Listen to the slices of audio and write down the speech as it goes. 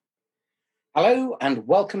Hello and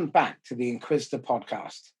welcome back to the Inquisitor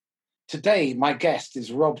podcast. Today, my guest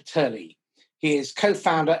is Rob Turley. He is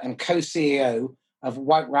co-founder and co-CEO of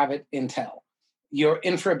White Rabbit Intel. You're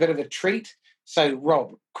in for a bit of a treat. So,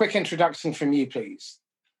 Rob, quick introduction from you, please.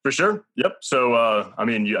 For sure. Yep. So,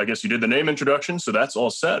 I guess you did the name introduction, so that's all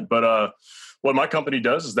set. But what my company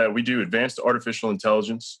does is that we do advanced artificial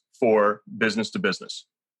intelligence for business to business.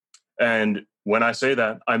 And when I say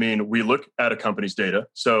that, I mean, we look at a company's data.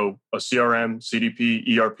 So a CRM,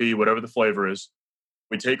 CDP, ERP, whatever the flavor is,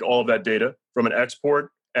 we take all of that data from an export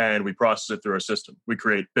and we process it through our system. We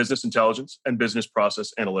create business intelligence and business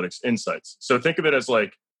process analytics insights. So think of it as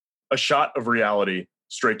like a shot of reality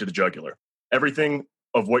straight to the jugular. Everything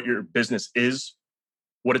of what your business is,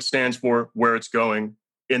 what it stands for, where it's going,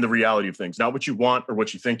 in the reality of things. Not what you want or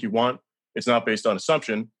what you think you want. It's not based on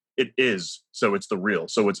assumption. It is, so it's the real.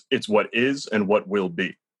 So it's what is and what will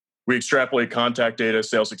be. We extrapolate contact data,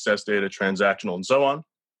 sales success data, transactional, and so on.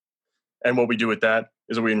 And what we do with that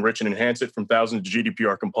is that we enrich and enhance it from thousands of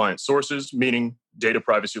GDPR compliant sources, meaning data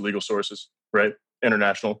privacy legal sources, right?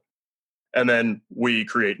 International. And then we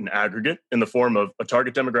create an aggregate in the form of a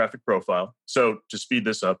target demographic profile. So to speed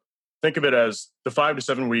this up, think of it as the 5 to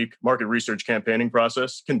 7 week market research campaigning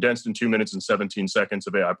process condensed in 2 minutes and 17 seconds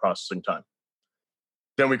of AI processing time.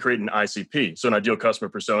 Then we create an ICP, so an ideal customer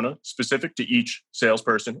persona, specific to each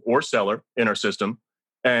salesperson or seller in our system.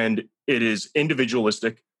 And it is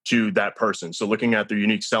individualistic to that person. So looking at their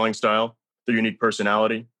unique selling style, their unique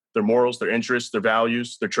personality, their morals, their interests, their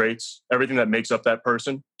values, their traits, everything that makes up that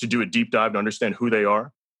person, to do a deep dive to understand who they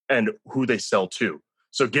are and who they sell to.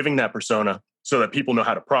 So giving that persona so that people know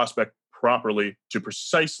how to prospect properly to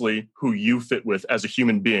precisely who you fit with as a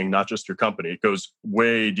human being, not just your company. It goes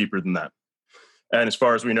way deeper than that. And as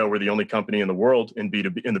far as we know, we're the only company in the world in the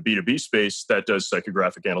B2B space that does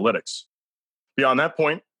psychographic analytics. Beyond that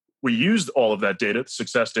point, we used all of that data,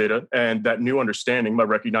 success data, and that new understanding by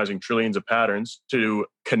recognizing trillions of patterns to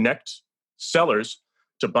connect sellers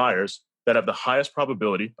to buyers that have the highest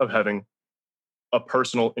probability of having a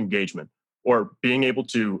personal engagement or being able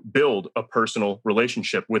to build a personal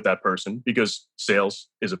relationship with that person, because sales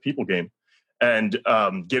is a people game. And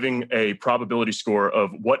giving a probability score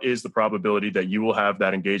of what is the probability that you will have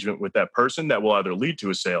that engagement with that person that will either lead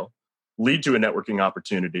to a sale, lead to a networking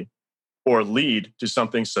opportunity, or lead to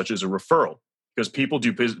something such as a referral. Because people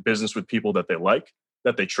do business with people that they like,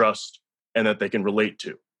 that they trust, and that they can relate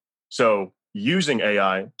to. So using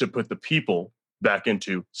AI to put the people back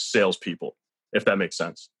into salespeople, if that makes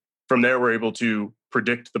sense. From there, we're able to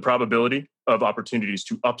predict the probability of opportunities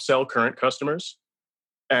to upsell current customers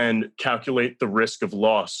and calculate the risk of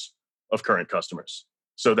loss of current customers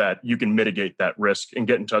so that you can mitigate that risk and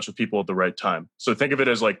get in touch with people at the right time. So think of it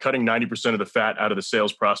as like cutting 90% of the fat out of the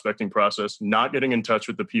sales prospecting process, not getting in touch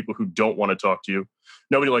with the people who don't want to talk to you.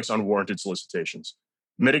 Nobody likes unwarranted solicitations.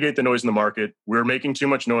 Mitigate the noise in the market. We're making too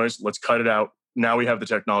much noise. Let's cut it out. Now we have the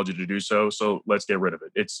technology to do so. So let's get rid of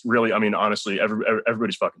it. It's really, honestly,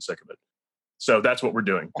 everybody's fucking sick of it. So that's what we're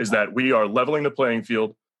doing, is that we are leveling the playing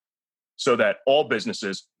field so that all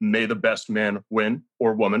businesses, may the best man win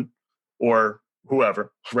or woman or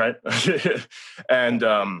whoever, right? And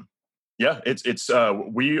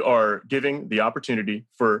we are giving the opportunity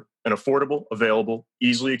for an affordable, available,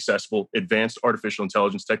 easily accessible, advanced artificial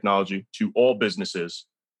intelligence technology to all businesses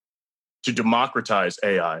to democratize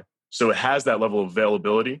AI. So it has that level of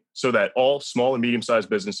availability so that all small and medium-sized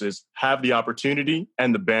businesses have the opportunity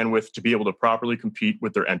and the bandwidth to be able to properly compete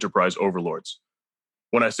with their enterprise overlords.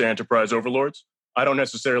 When I say enterprise overlords, I don't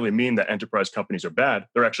necessarily mean that enterprise companies are bad.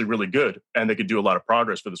 They're actually really good, and they could do a lot of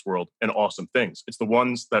progress for this world and awesome things. It's the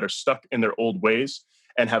ones that are stuck in their old ways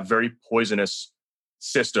and have very poisonous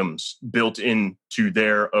systems built into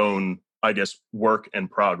their own, work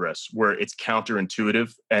and progress, where it's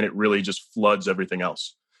counterintuitive and it really just floods everything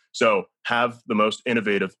else. So have the most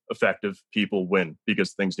innovative, effective people win,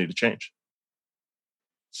 because things need to change.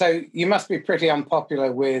 So you must be pretty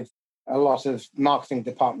unpopular with a lot of marketing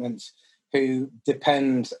departments who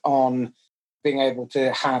depend on being able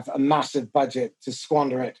to have a massive budget to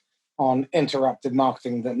squander it on interrupted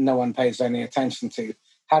marketing that no one pays any attention to.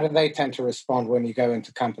 How do they tend to respond when you go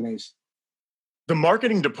into companies? The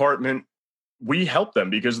marketing department, we help them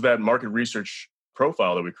because of that market research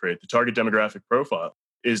profile that we create, the target demographic profile,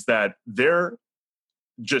 is that their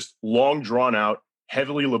just long drawn out,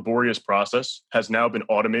 heavily laborious process has now been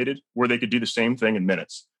automated where they could do the same thing in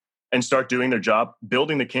minutes and start doing their job,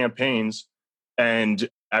 building the campaigns and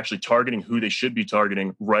actually targeting who they should be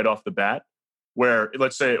targeting right off the bat. Where,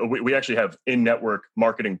 let's say, we actually have in-network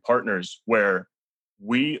marketing partners where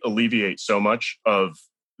we alleviate so much of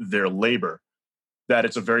their labor that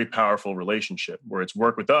it's a very powerful relationship where it's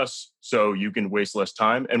work with us so you can waste less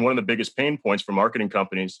time. And one of the biggest pain points for marketing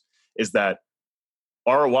companies is that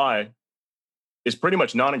ROI is pretty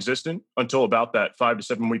much non-existent until about that 5 to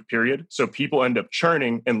 7 week period. So people end up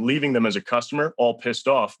churning and leaving them as a customer all pissed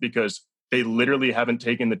off because they literally haven't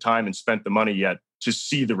taken the time and spent the money yet to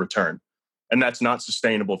see the return. And that's not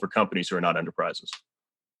sustainable for companies who are not enterprises.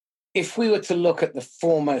 If we were to look at the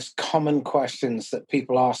four most common questions that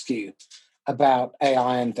people ask you about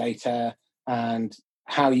AI and data and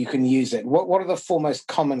how you can use it, what are the four most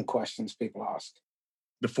common questions people ask?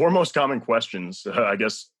 The four most common questions, I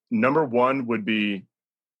guess, number one would be,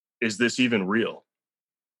 is this even real?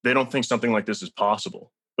 They don't think something like this is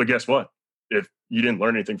possible. But guess what? If you didn't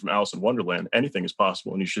learn anything from Alice in Wonderland, anything is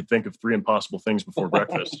possible. And you should think of 3 impossible things before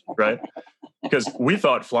breakfast, right? Because we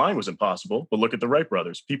thought flying was impossible, but look at the Wright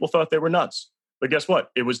brothers. People thought they were nuts. But guess what?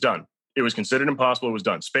 It was done. It was considered impossible. It was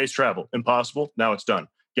done. Space travel, impossible. Now it's done.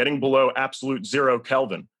 Getting below absolute 0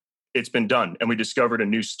 Kelvin, it's been done. And we discovered a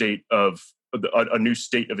new state of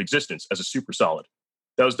existence as a super solid.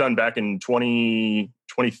 That was done back in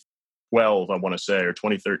 2012, I want to say, or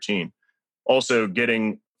 2013. Also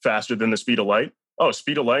getting faster than the speed of light. Oh,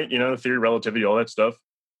 speed of light, the theory of relativity, all that stuff.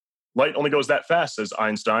 Light only goes that fast, says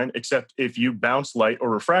Einstein, except if you bounce light or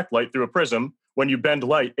refract light through a prism, when you bend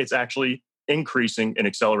light, it's actually increasing in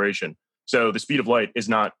acceleration. So the speed of light is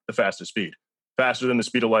not the fastest speed. Faster than the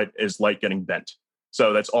speed of light is light getting bent.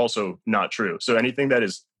 So that's also not true. So anything that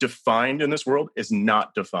is defined in this world is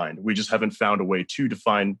not defined. We just haven't found a way to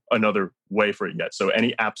define another way for it yet. So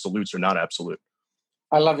any absolutes are not absolute.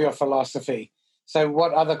 I love your philosophy. So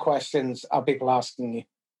what other questions are people asking you?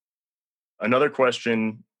 Another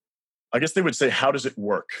question, I guess they would say, how does it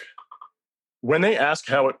work? When they ask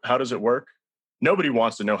how does it work, nobody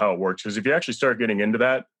wants to know how it works, because if you actually start getting into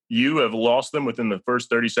that, you have lost them within the first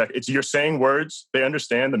 30 seconds. You're saying words, they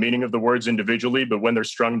understand the meaning of the words individually, but when they're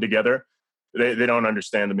strung together, they don't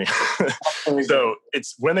understand the meaning. So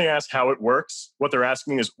it's when they ask how it works, what they're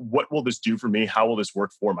asking is, what will this do for me? How will this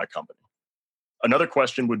work for my company? Another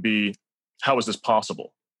question would be, how is this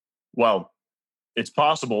possible? Well, it's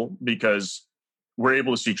possible because we're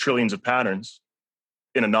able to see trillions of patterns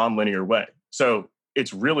in a nonlinear way. So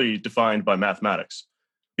it's really defined by mathematics.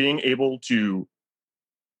 Being able to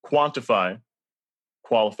quantify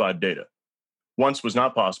qualified data once was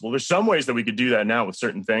not possible. There's some ways that we could do that now with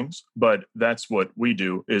certain things, but that's what we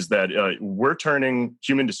do, is that we're turning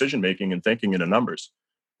human decision-making and thinking into numbers,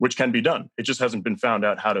 which can be done. It just hasn't been found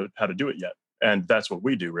out how to do it yet. And that's what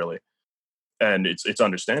we do, really. And it's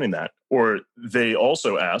understanding that. Or they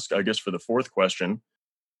also ask, I guess for the fourth question,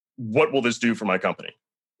 what will this do for my company?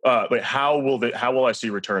 Like how will I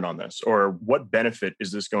see return on this? Or what benefit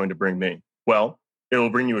is this going to bring me? Well, it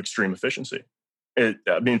will bring you extreme efficiency.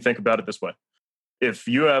 Think about it this way. If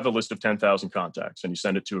you have a list of 10,000 contacts and you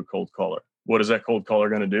send it to a cold caller, what is that cold caller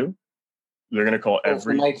going to do? They're going to call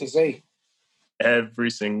every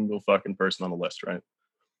single fucking person on the list, right?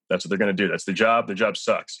 That's what they're going to do. That's their job. Their job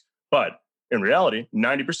sucks. But in reality,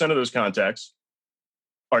 90% of those contacts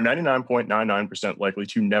are 99.99% likely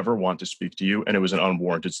to never want to speak to you, and it was an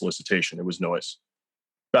unwarranted solicitation. It was noise.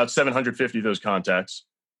 About 750 of those contacts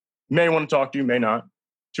may want to talk to you, may not.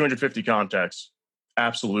 250 contacts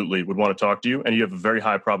absolutely would want to talk to you, and you have a very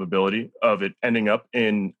high probability of it ending up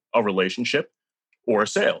in a relationship or a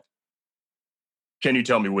sale. Can you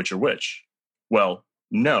tell me which or which? Well,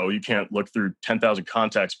 no, you can't look through 10,000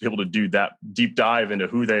 contacts, be able to do that deep dive into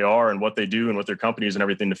who they are and what they do and what their company is and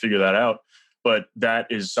everything to figure that out. But that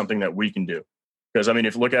is something that we can do. Because,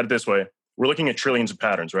 if you look at it this way, we're looking at trillions of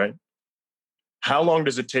patterns, right? How long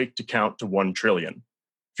does it take to count to 1 trillion?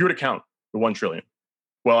 If you were to count to 1 trillion,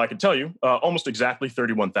 well, I can tell you almost exactly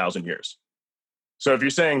 31,000 years. So if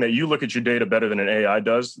you're saying that you look at your data better than an AI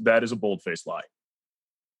does, that is a bold-faced lie.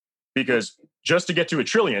 Because just to get to 1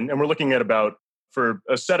 trillion, and we're looking at for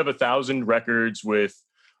a set of 1,000 records with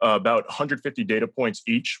about 150 data points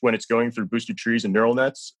each when it's going through boosted trees and neural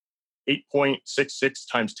nets,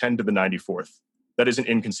 8.66 times 10 to the 94th. That is an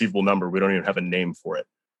inconceivable number. We don't even have a name for it.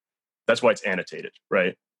 That's why it's annotated,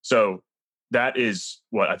 right? So that is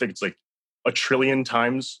what I think it's like 1 trillion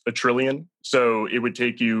times 1 trillion. So it would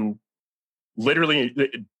take you literally,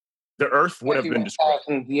 the Earth would have been destroyed.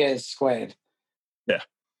 1,000 years squared. Yeah.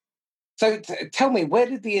 So tell me, where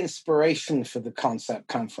did the inspiration for the concept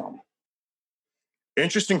come from?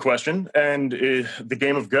 Interesting question. And the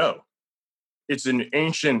game of Go. It's an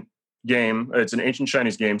ancient game. It's an ancient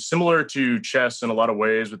Chinese game, similar to chess in a lot of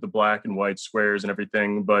ways with the black and white squares and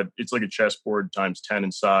everything, but it's like a chessboard times 10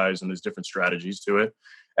 in size, and there's different strategies to it.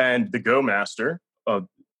 And the Go master,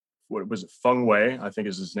 what was it, Feng Wei, I think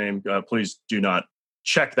is his name. Please do not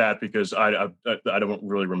check that because I don't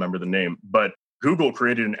really remember the name. But Google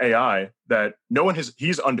created an AI that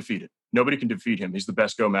he's undefeated. Nobody can defeat him. He's the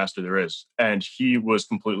best Go master there is. And he was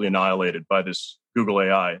completely annihilated by this Google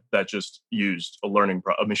AI that just used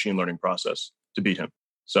a machine learning process to beat him.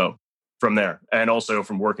 So from there, and also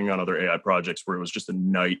from working on other AI projects where it was just a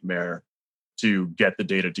nightmare to get the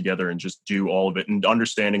data together and just do all of it and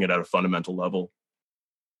understanding it at a fundamental level.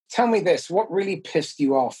 Tell me this, what really pissed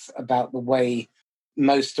you off about the way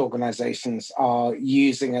most organizations are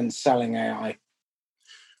using and selling AI?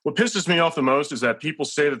 What pisses me off the most is that people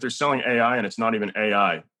say that they're selling AI and it's not even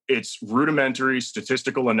AI. It's rudimentary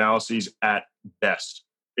statistical analyses at best.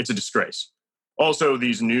 It's a disgrace. Also,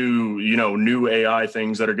 these new AI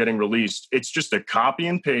things that are getting released, it's just a copy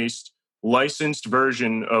and paste licensed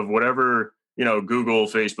version of whatever, Google,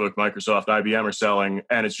 Facebook, Microsoft, IBM are selling,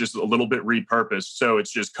 and it's just a little bit repurposed. So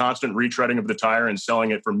it's just constant retreading of the tire and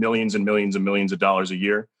selling it for millions and millions and millions of dollars a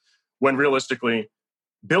year. When realistically,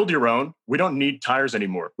 build your own. We don't need tires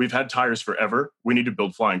anymore. We've had tires forever. We need to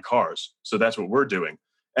build flying cars. So that's what we're doing.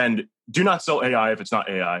 And do not sell AI if it's not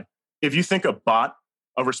AI. If you think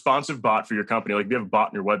a responsive bot for your company, like if you have a bot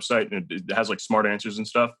on your website and it has like smart answers and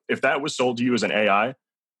stuff, if that was sold to you as an AI,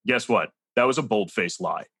 guess what? That was a bold-faced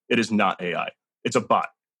lie. It is not AI. It's a bot.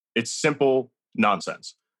 It's simple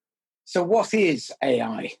nonsense. So what is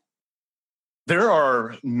AI? There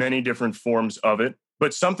are many different forms of it,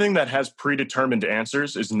 but something that has predetermined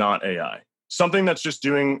answers is not AI. Something that's just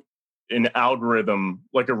doing an algorithm,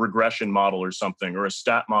 like a regression model or something, or a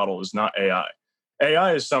stat model is not AI.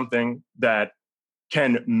 AI is something that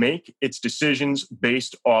can make its decisions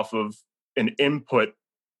based off of an input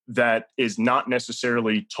that is not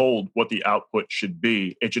necessarily told what the output should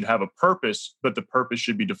be. It should have a purpose, but the purpose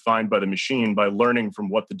should be defined by the machine by learning from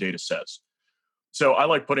what the data says. So I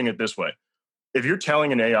like putting it this way. If you're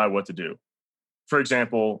telling an AI what to do, for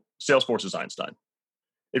example, Salesforce is Einstein.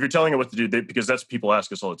 If you're telling it what to do, because that's what people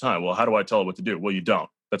ask us all the time. Well, how do I tell it what to do? Well, you don't.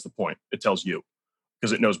 That's the point. It tells you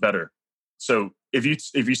because it knows better. So if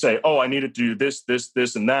you say, oh, I need to do this, this,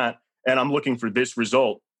 this, and that, and I'm looking for this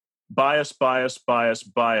result, bias,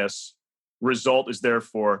 result is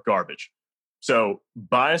therefore garbage. So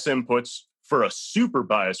bias inputs for a super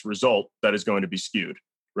biased result that is going to be skewed,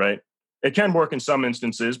 right? It can work in some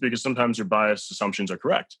instances because sometimes your bias assumptions are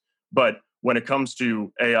correct. But when it comes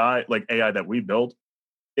to AI, like AI that we build,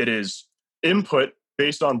 it is input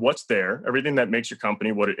based on what's there, everything that makes your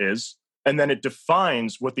company what it is. And then it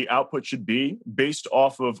defines what the output should be based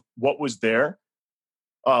off of what was there,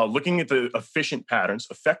 looking at the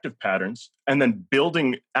effective patterns, and then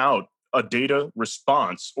building out a data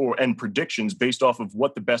response and predictions based off of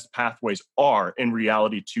what the best pathways are in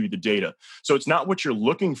reality to the data. So it's not what you're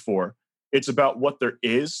looking for. It's about what there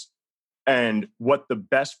is and what the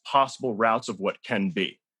best possible routes of what can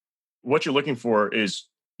be. What you're looking for is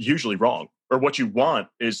usually wrong, or what you want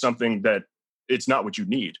is something that it's not what you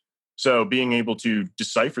need. So being able to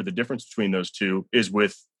decipher the difference between those two is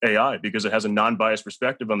with AI, because it has a non-biased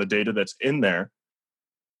perspective on the data that's in there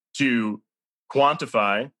to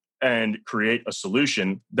quantify and create a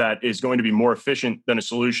solution that is going to be more efficient than a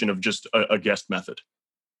solution of just a guessed method.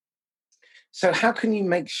 So how can you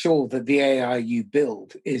make sure that the AI you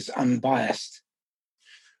build is unbiased?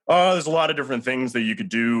 There's a lot of different things that you could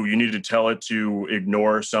do. You need to tell it to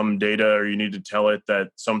ignore some data, or you need to tell it that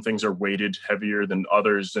some things are weighted heavier than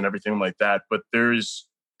others and everything like that. But there's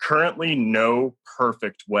currently no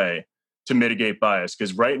perfect way to mitigate bias,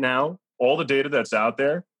 because right now, all the data that's out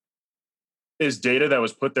there is data that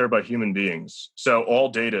was put there by human beings. So all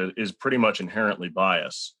data is pretty much inherently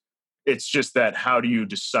biased. It's just that how do you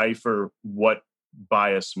decipher what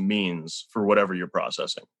bias means for whatever you're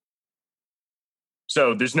processing?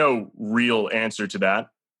 So there's no real answer to that.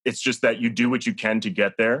 It's just that you do what you can to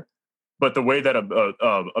get there. But the way that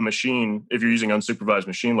a machine, if you're using unsupervised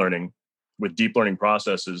machine learning with deep learning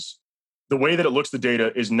processes, the way that it looks the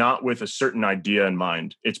data is not with a certain idea in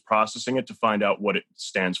mind. It's processing it to find out what it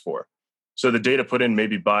stands for. So the data put in may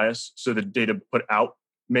be biased. So the data put out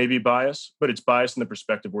may be biased, but it's biased in the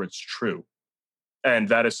perspective where it's true. And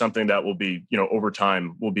that is something that will be, over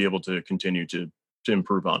time, we'll be able to continue to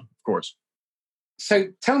improve on, of course. So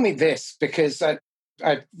tell me this, because I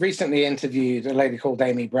recently interviewed a lady called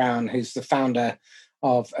Amy Brown, who's the founder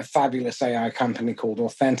of a fabulous AI company called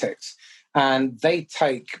Authentics. And they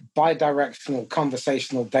take bidirectional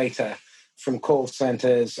conversational data from call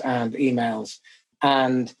centers and emails.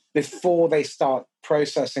 And before they start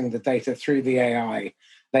processing the data through the AI,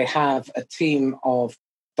 they have a team of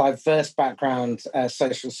diverse background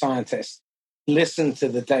social scientists listen to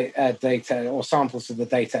the data or samples of the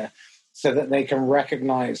data so that they can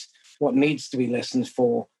recognize what needs to be listened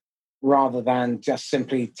for, rather than just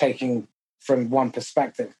simply taking from one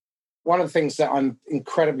perspective. One of the things that I'm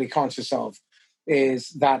incredibly conscious of is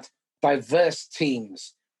that diverse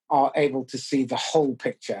teams are able to see the whole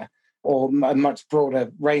picture, or a much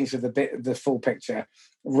broader range of the full picture,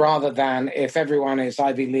 rather than if everyone is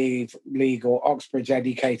Ivy League or Oxbridge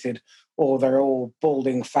educated, or they're all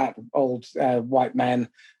balding, fat, old white men,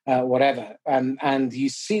 whatever. And you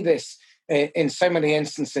see this in so many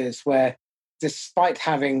instances where, despite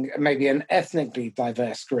having maybe an ethnically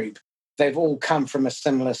diverse group, they've all come from a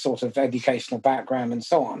similar sort of educational background and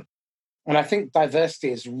so on. And I think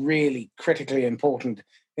diversity is really critically important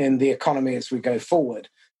in the economy as we go forward.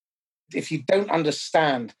 If you don't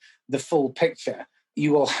understand the full picture,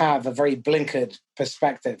 you will have a very blinkered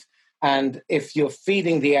perspective. And if you're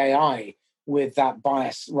feeding the AI with that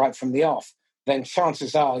bias right from the off, then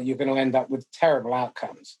chances are you're going to end up with terrible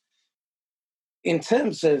outcomes. In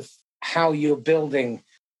terms of how you're building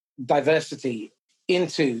diversity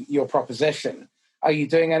into your proposition, are you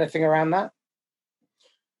doing anything around that?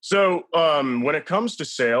 So when it comes to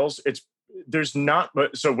sales,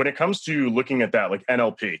 so when it comes to looking at that, like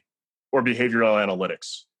NLP or behavioral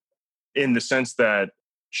analytics, in the sense that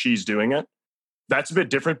she's doing it, that's a bit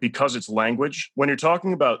different because it's language. When you're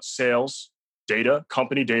talking about sales data,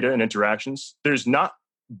 company data and interactions,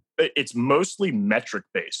 it's mostly metric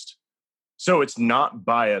based. So it's not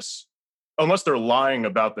bias, unless they're lying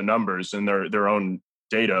about the numbers and their own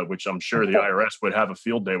data, which I'm sure the IRS would have a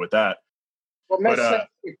field day with that. Well, most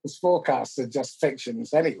people's forecasts are just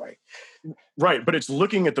fictions anyway. Right, but it's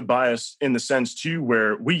looking at the bias in the sense too,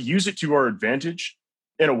 where we use it to our advantage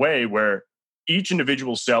in a way where each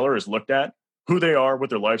individual seller is looked at, who they are, what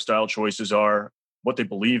their lifestyle choices are, what they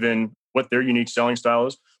believe in, what their unique selling style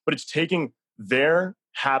is. But it's taking their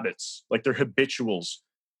habits, like their habituals,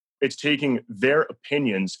 it's taking their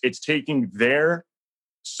opinions, it's taking their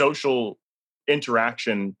social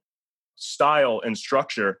interaction style and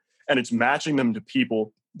structure, and it's matching them to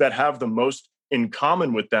people that have the most in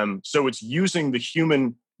common with them. So it's using the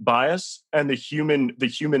human bias and the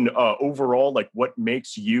human overall, like what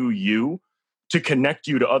makes you, to connect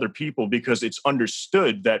you to other people, because it's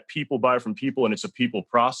understood that people buy from people and it's a people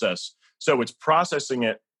process. So it's processing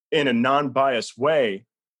it in a non-biased way,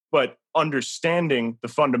 but understanding the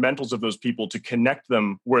fundamentals of those people to connect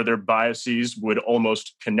them where their biases would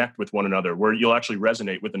almost connect with one another, where you'll actually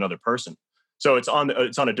resonate with another person. So it's on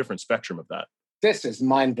a different spectrum of that. This is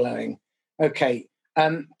mind-blowing. Okay,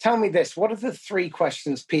 tell me this. What are the 3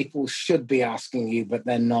 questions people should be asking you, but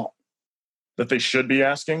they're not? That they should be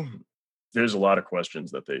asking? There's a lot of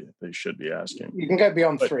questions that they should be asking. You can go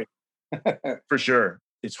beyond 3. For sure.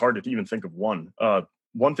 It's hard to even think of one.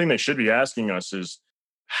 One thing they should be asking us is,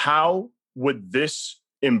 how would this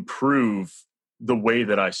improve the way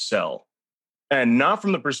that I sell? And not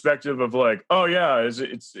from the perspective of like, oh yeah, is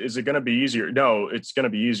it going to be easier? No, it's going to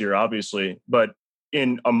be easier, obviously, but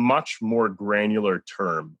in a much more granular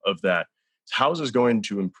term of that, how is this going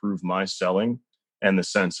to improve my selling, and the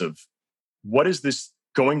sense of what is this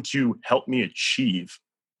going to help me achieve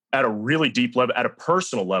at a really deep level, at a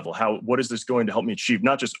personal level? What is this going to help me achieve?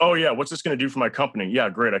 Not just, oh yeah, what's this going to do for my company? Yeah,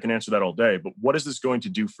 great, I can answer that all day. But what is this going to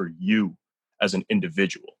do for you as an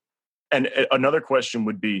individual? And another question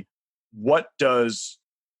would be, what does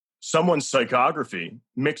someone's psychography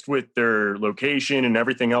mixed with their location and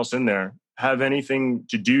everything else in there have anything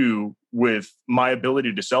to do with my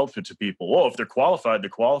ability to sell to people? Oh, if they're qualified, they're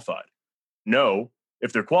qualified. No,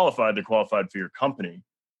 if they're qualified for your company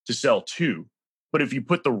to sell to. But if you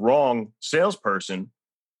put the wrong salesperson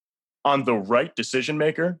on the right decision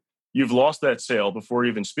maker, you've lost that sale before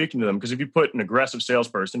even speaking to them. Because if you put an aggressive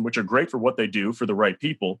salesperson, which are great for what they do for the right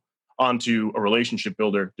people, onto a relationship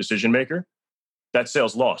builder decision maker, that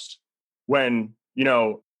sale's lost. When,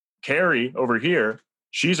 Carrie over here,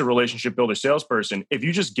 she's a relationship builder salesperson. If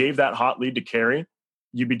you just gave that hot lead to Carrie,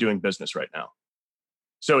 you'd be doing business right now.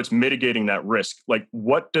 So it's mitigating that risk. Like,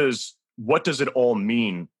 what does it all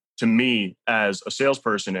mean to me as a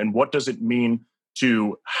salesperson? And what does it mean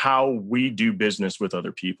to how we do business with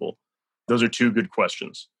other people? Those are 2 good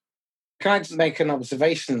questions. Can I just make an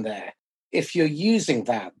observation there? If you're using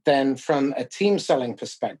that, then from a team selling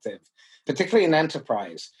perspective, particularly in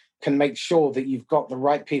enterprise, can make sure that you've got the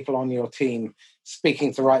right people on your team,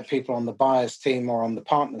 speaking to the right people on the buyer's team or on the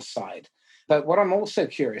partner's side. But what I'm also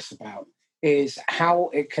curious about is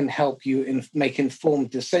how it can help you make informed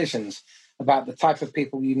decisions about the type of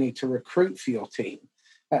people you need to recruit for your team.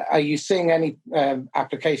 Are you seeing any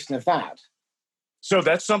application of that? So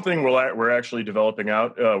that's something we're actually developing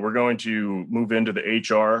out. We're going to move into the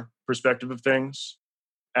HR perspective of things.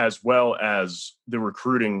 as well as the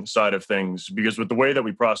recruiting side of things. Because with the way that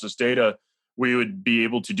we process data, we would be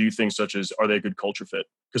able to do things such as, are they a good culture fit?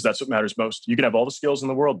 Because that's what matters most. You can have all the skills in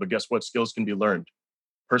the world, but guess what? Skills can be learned.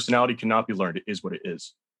 Personality cannot be learned. It is what it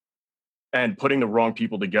is. And putting the wrong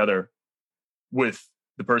people together with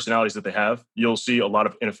the personalities that they have, you'll see a lot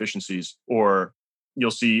of inefficiencies, or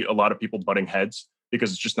you'll see a lot of people butting heads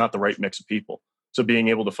because it's just not the right mix of people. So being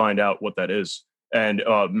able to find out what that is and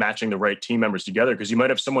matching the right team members together, because you might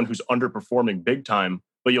have someone who's underperforming big time,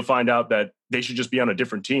 but you'll find out that they should just be on a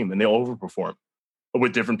different team and they'll overperform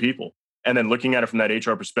with different people. And then looking at it from that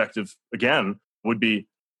HR perspective, again, would be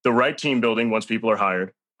the right team building once people are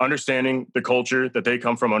hired, understanding the culture that they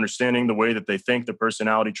come from, understanding the way that they think, the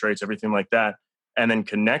personality traits, everything like that, and then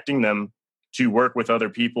connecting them to work with other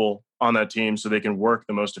people on that team so they can work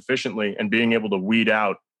the most efficiently, and being able to weed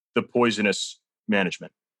out the poisonous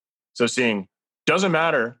management. So seeing, doesn't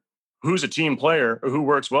matter who's a team player or who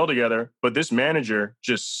works well together, but this manager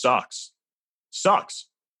just sucks.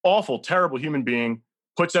 Awful, terrible human being,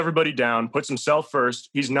 puts everybody down, puts himself first.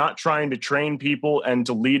 He's not trying to train people and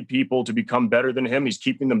to lead people to become better than him. He's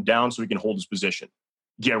keeping them down so he can hold his position.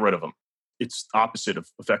 Get rid of him. It's opposite of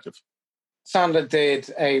effective. Sandler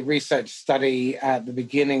did a research study at the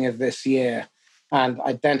beginning of this year and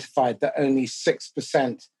identified that only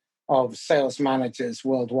 6% of sales managers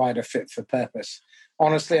worldwide are fit for purpose.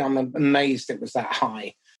 Honestly, I'm amazed it was that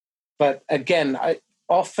high. But again,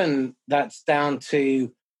 often that's down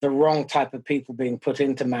to the wrong type of people being put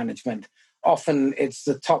into management. Often it's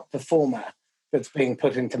the top performer that's being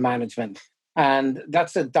put into management. And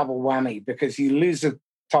that's a double whammy, because you lose a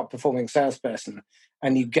top performing salesperson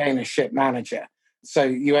and you gain a shit manager. So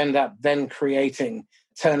you end up then creating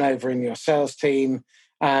turnover in your sales team.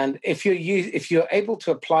 And if you're able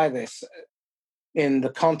to apply this in the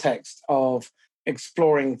context of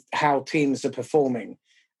exploring how teams are performing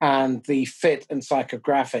and the fit and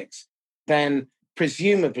psychographics, then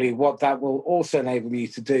presumably what that will also enable you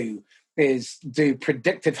to do is do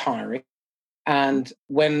predictive hiring. And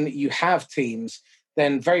when you have teams,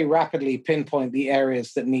 then very rapidly pinpoint the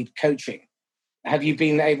areas that need coaching. Have you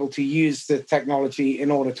been able to use the technology in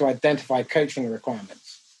order to identify coaching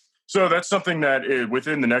requirements? So that's something that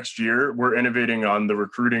within the next year, we're innovating on the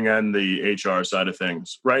recruiting and the HR side of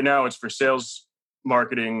things. Right now, it's for sales,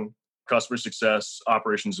 marketing, customer success,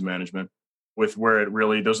 operations, and management, with where it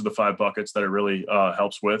really, those are the 5 buckets that it really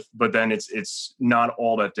helps with. But then it's not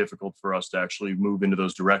all that difficult for us to actually move into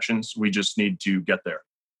those directions. We just need to get there.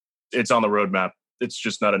 It's on the roadmap. It's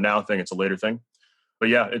just not a now thing. It's a later thing. But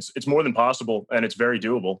yeah, it's more than possible, and it's very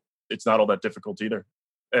doable. It's not all that difficult either.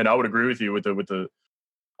 And I would agree with you with the.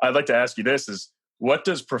 I'd like to ask you this: is what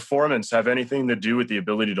does performance have anything to do with the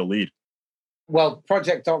ability to lead? Well,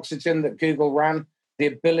 Project Oxygen that Google ran, the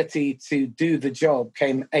ability to do the job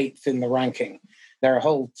came 8th in the ranking. There are a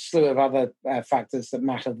whole slew of other factors that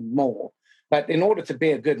matter more. But in order to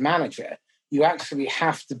be a good manager, you actually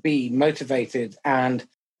have to be motivated and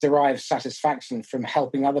derive satisfaction from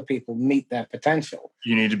helping other people meet their potential.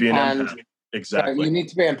 You need to be an empath. Exactly. You need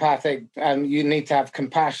to be empathic, and you need to have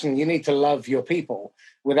compassion. You need to love your people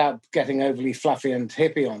without getting overly fluffy and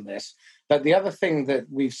hippie on this. But the other thing that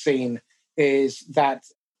we've seen is that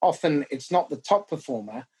often it's not the top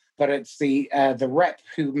performer, but it's the rep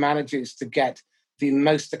who manages to get the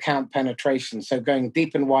most account penetration. So going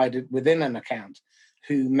deep and wide within an account,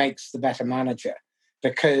 who makes the better manager,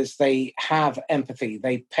 because they have empathy,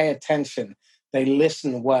 they pay attention, they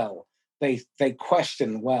listen well, they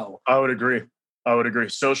question well. I would agree.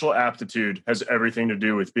 Social aptitude has everything to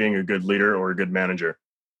do with being a good leader or a good manager.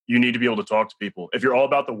 You need to be able to talk to people. If you're all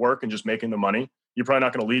about the work and just making the money, you're probably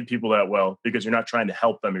not going to lead people that well, because you're not trying to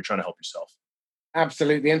help them. You're trying to help yourself.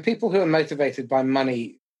 Absolutely. And people who are motivated by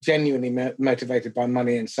money, genuinely motivated by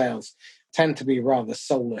money in sales, tend to be rather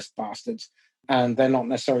soulless bastards. And they're not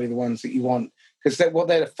necessarily the ones that you want, because what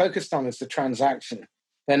they're focused on is the transaction.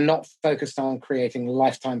 They're not focused on creating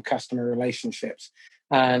lifetime customer relationships.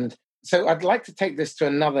 And so I'd like to take this to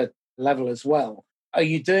another level as well. Are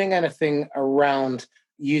you doing anything around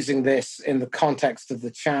using this in the context of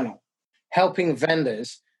the channel, helping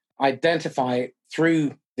vendors identify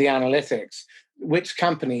through the analytics which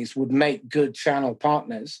companies would make good channel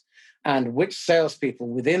partners and which salespeople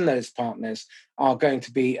within those partners are going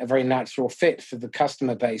to be a very natural fit for the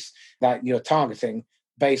customer base that you're targeting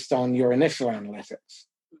based on your initial analytics?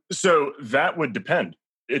 So that would depend.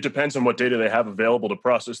 It depends on what data they have available to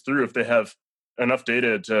process through, if they have enough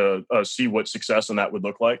data to see what success on that would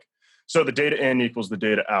look like. So the data in equals the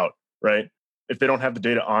data out, right? If they don't have the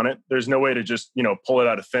data on it, there's no way to just, pull it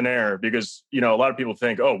out of thin air, because, a lot of people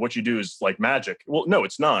think, oh, what you do is like magic. Well, no,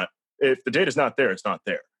 it's not. If the data's not there, it's not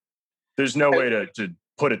there. There's no way to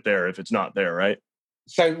put it there if it's not there, right?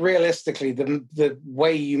 So realistically, the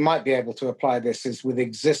way you might be able to apply this is with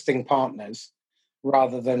existing partners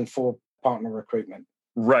rather than for partner recruitment.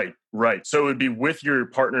 Right. So it would be with your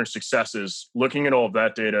partner successes, looking at all of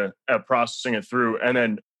that data, processing it through, and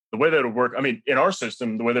then the way that it would work, I mean, in our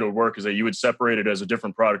system, the way that it would work is that you would separate it as a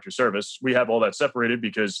different product or service. We have all that separated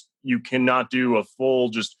because you cannot do a full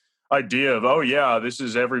just idea of, oh yeah, this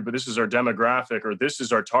is our demographic or this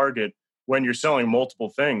is our target when you're selling multiple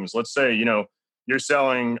things. Let's say, you're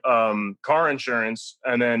selling car insurance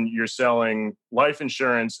and then you're selling life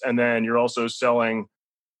insurance and then you're also selling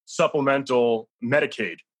supplemental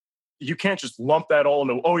Medicaid. You can't just lump that all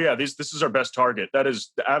into, oh yeah, this is our best target. That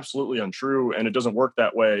is absolutely untrue, and it doesn't work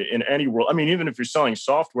that way in any world. I mean, even if you're selling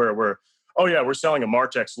software where, oh yeah, we're selling a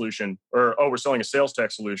MarTech solution, or oh, we're selling a sales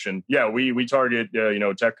tech solution. Yeah, we target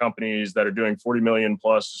tech companies that are doing 40 million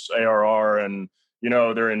plus ARR, and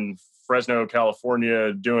they're in Fresno,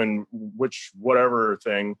 California, doing whatever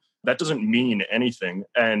thing. That doesn't mean anything,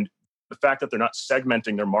 and the fact that they're not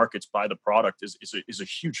segmenting their markets by the product is a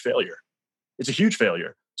huge failure. It's a huge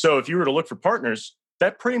failure. So if you were to look for partners,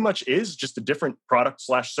 that pretty much is just a different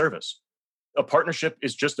product/service. A partnership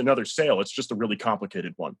is just another sale. It's just a really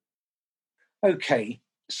complicated one. Okay.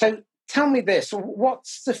 So tell me this,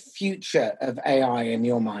 what's the future of AI in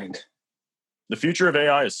your mind? The future of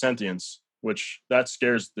AI is sentience, which that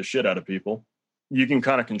scares the shit out of people. You can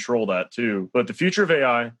kind of control that too. But the future of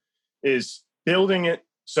AI is building it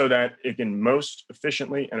so that it can most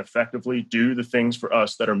efficiently and effectively do the things for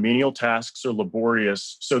us that are menial tasks or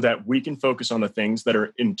laborious, so that we can focus on the things that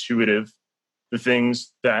are intuitive, the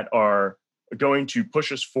things that are going to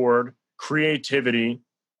push us forward, creativity,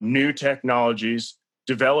 new technologies,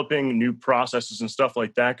 developing new processes and stuff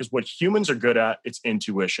like that. Because what humans are good at, it's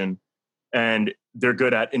intuition. And they're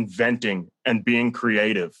good at inventing and being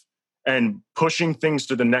creative and pushing things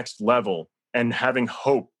to the next level and having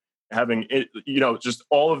hope, having it, just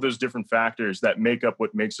all of those different factors that make up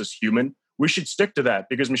what makes us human. We should stick to that,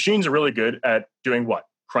 because machines are really good at doing what?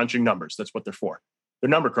 Crunching numbers. That's what they're for. They're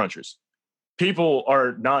number crunchers. People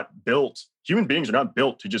are not built, human beings are not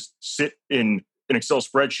built to just sit in an Excel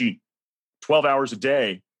spreadsheet 12 hours a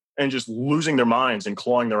day and just losing their minds and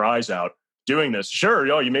clawing their eyes out doing this.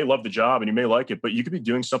 Sure, you may love the job and you may like it, but you could be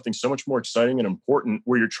doing something so much more exciting and important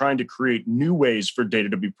where you're trying to create new ways for data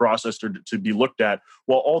to be processed or to be looked at,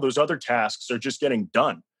 while all those other tasks are just getting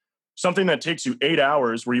done. Something that takes you 8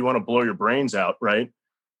 hours where you want to blow your brains out, right?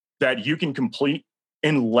 That you can complete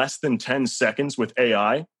in less than 10 seconds with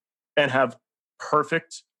AI and have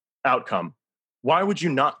perfect outcome. Why would you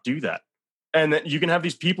not do that? And that you can have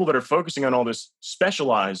these people that are focusing on all this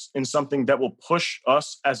specialize in something that will push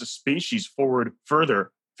us as a species forward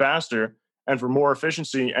further, faster, and for more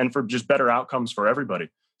efficiency and for just better outcomes for everybody.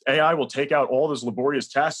 AI will take out all those laborious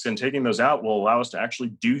tasks, and taking those out will allow us to actually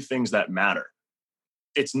do things that matter.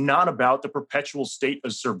 It's not about the perpetual state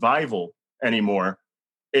of survival anymore.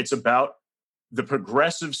 It's about the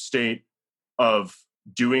progressive state of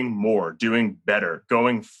doing more, doing better,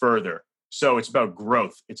 going further. So it's about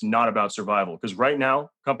growth. It's not about survival. Because right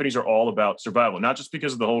now, companies are all about survival, not just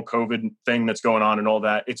because of the whole COVID thing that's going on and all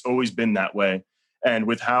that. It's always been that way. And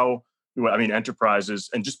with enterprises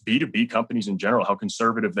and just B2B companies in general, how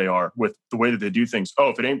conservative they are with the way that they do things.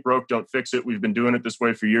 Oh, if it ain't broke, don't fix it. We've been doing it this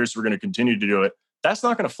way for years, so we're going to continue to do it. That's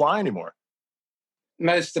not going to fly anymore.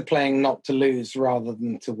 Most are playing not to lose rather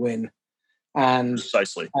than to win. And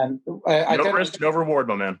precisely. No risk, no reward,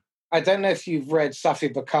 my man. I don't know if you've read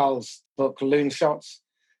Safi Bakal's book, Loonshots.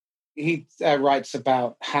 He writes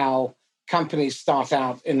about how companies start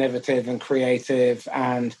out innovative and creative,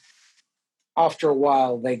 and after a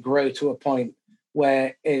while, they grow to a point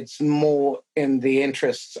where it's more in the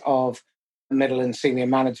interests of middle and senior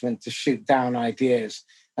management to shoot down ideas,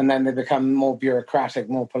 and then they become more bureaucratic,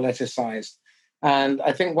 more politicized. And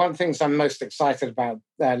I think one of the things I'm most excited about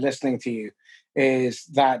listening to you is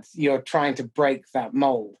that you're trying to break that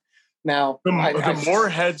mold. Now, the more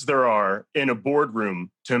heads there are in a boardroom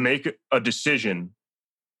to make a decision,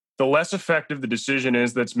 the less effective the decision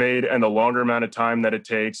is that's made, and the longer amount of time that it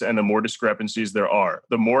takes, and the more discrepancies there are.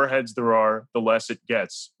 The more heads there are, the less it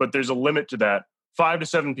gets. But there's a limit to that. 5 to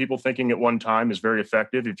 7 people thinking at one time is very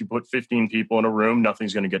effective. If you put 15 people in a room,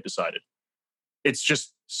 nothing's going to get decided. It's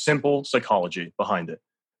just simple psychology behind it.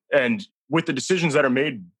 And with the decisions that are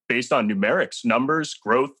made based on numerics, numbers,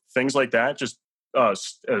 growth, things like that, just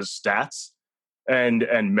stats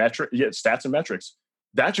and metrics.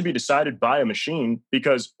 that should be decided by a machine,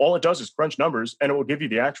 because all it does is crunch numbers and it will give you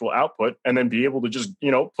the actual output and then be able to just,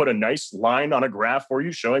 put a nice line on a graph for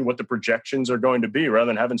you showing what the projections are going to be, rather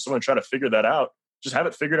than having someone try to figure that out. Just have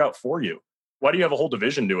it figured out for you. Why do you have a whole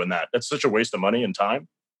division doing that? That's such a waste of money and time.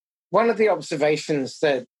 One of the observations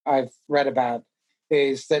that I've read about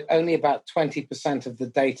is that only about 20% of the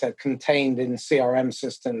data contained in CRM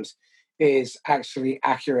systems is actually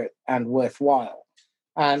accurate and worthwhile.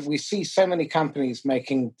 And we see so many companies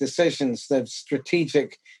making decisions of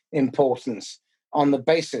strategic importance on the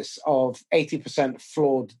basis of 80%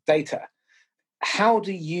 flawed data. How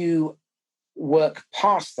do you work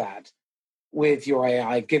past that with your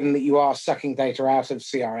AI, given that you are sucking data out of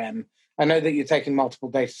CRM? I know that you're taking multiple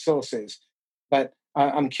data sources, but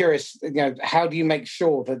I'm curious, how do you make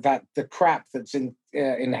sure that the crap that's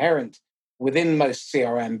inherent within most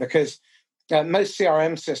CRM, because most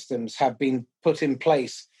CRM systems have been put in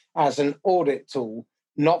place as an audit tool,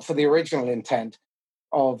 not for the original intent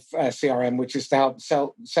of CRM, which is to help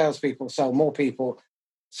salespeople sell more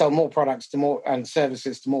products to more and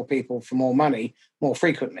services to more people for more money, more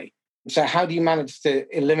frequently. So how do you manage to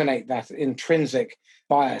eliminate that intrinsic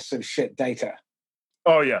bias of shit data?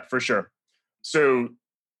 Oh, yeah, for sure. So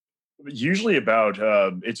usually about,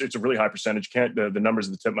 it's a really high percentage. The numbers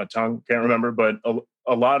at the tip of my tongue, can't remember, but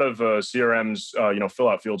a lot of CRMs, fill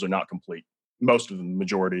out fields are not complete. Most of them, the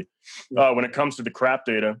majority. When it comes to the crap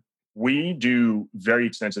data, we do very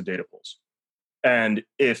extensive data pulls. And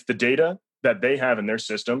if the data that they have in their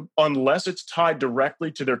system, unless it's tied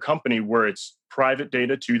directly to their company where it's private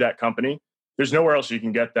data to that company, there's nowhere else you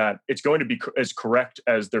can get that. It's going to be as correct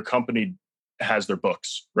as their company has their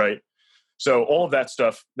books, right? So all of that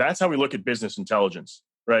stuff, that's how we look at business intelligence,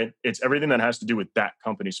 right? It's everything that has to do with that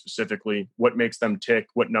company specifically, what makes them tick,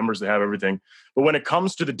 what numbers they have, everything. But when it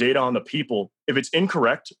comes to the data on the people, if it's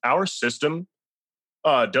incorrect, our system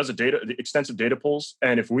does extensive data pulls.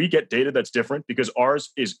 And if we get data that's different, because ours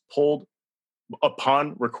is pulled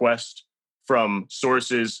upon request from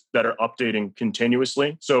sources that are updating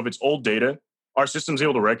continuously. So if it's old data, our system's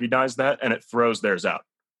able to recognize that and it throws theirs out.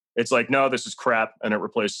 It's like, no, this is crap, and it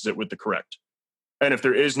replaces it with the correct. And if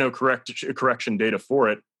there is no correction data for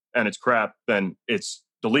it and it's crap, then it's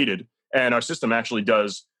deleted. And our system actually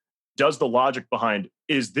does the logic behind,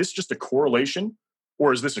 is this just a correlation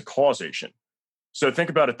or is this a causation? So think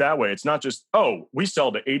about it that way. It's not just, we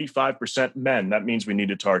sell to 85% men. That means we need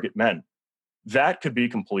to target men. That could be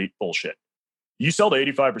complete bullshit. You sell to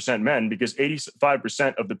 85% men because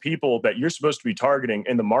 85% of the people that you're supposed to be targeting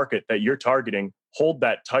in the market that you're targeting hold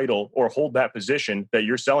that title or hold that position that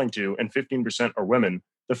you're selling to, and 15% are women.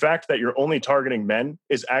 The fact that you're only targeting men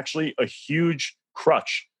is actually a huge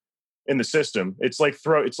crutch in the system. It's like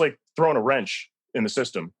throwing a wrench in the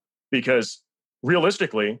system, because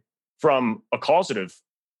realistically, from a causative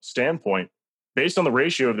standpoint, based on the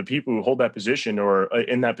ratio of the people who hold that position or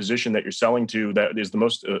in that position that you're selling to, that is the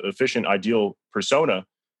most efficient, ideal persona,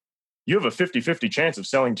 you have a 50-50 chance of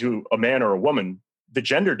selling to a man or a woman. The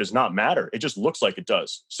gender does not matter. It just looks like it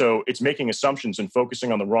does. So it's making assumptions and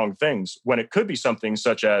focusing on the wrong things, when it could be something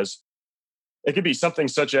such as,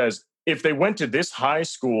 if they went to this high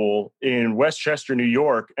school in Westchester, New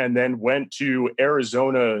York, and then went to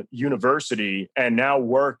Arizona University and now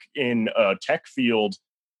work in a tech field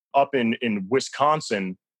up in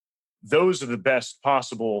Wisconsin, those are the best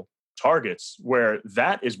possible targets where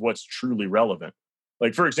that is what's truly relevant.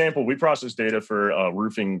 Like, for example, we process data for a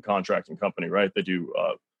roofing contracting company, right? They do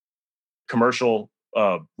commercial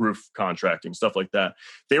roof contracting, stuff like that.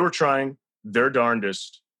 They were trying their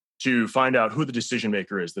darndest to find out who the decision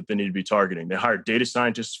maker is that they need to be targeting. They hired data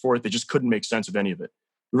scientists for it. They just couldn't make sense of any of it.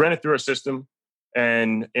 We ran it through our system,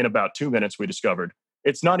 and in about 2 minutes, we discovered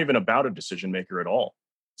it's not even about a decision maker at all.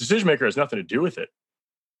 Decision maker has nothing to do with it.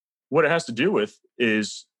 What it has to do with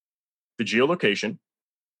is the geolocation,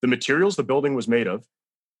 the materials the building was made of,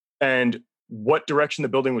 and what direction the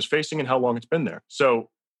building was facing and how long it's been there. So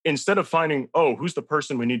instead of finding, who's the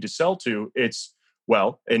person we need to sell to, it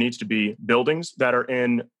needs to be buildings that are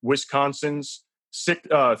in Wisconsin's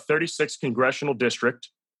 36th congressional district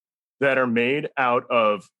that are made out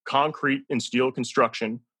of concrete and steel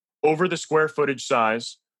construction over the square footage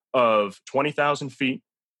size of 20,000 feet,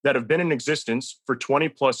 that have been in existence for 20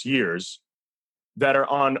 plus years, that are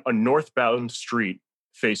on a northbound street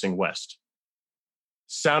facing west.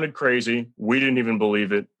 Sounded crazy. We didn't even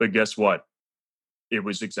believe it. But guess what? It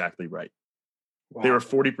was exactly right. Wow. They were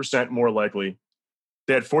 40% more likely.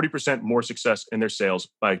 They had 40% more success in their sales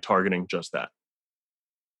by targeting just that.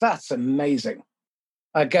 That's amazing.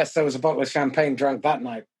 I guess there was a bottle of champagne drunk that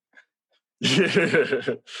night.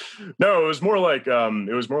 No, it was more like,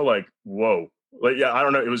 whoa. Like, yeah, I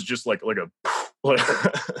don't know. It was just like a, like,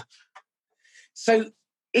 So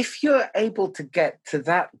if you're able to get to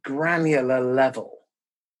that granular level,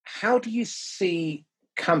 how do you see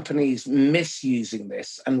companies misusing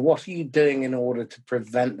this? And what are you doing in order to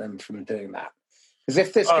prevent them from doing that? Because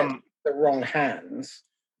if this gets the wrong hands.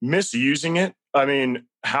 Misusing it, I mean,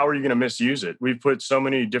 how are you going to misuse it? We've put so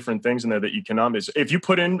many different things in there that you cannot miss. If you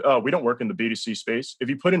put in, we don't work in the B2C space. If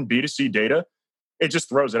you put in B2C data, it just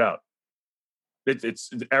throws it out. It's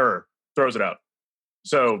error, throws it out.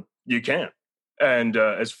 So you can't. And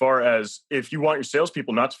as far as if you want your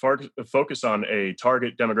salespeople not to focus on a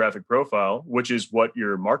target demographic profile, which is what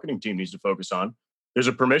your marketing team needs to focus on, there's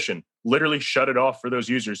a permission. Literally shut it off for those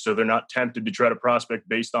users so they're not tempted to try to prospect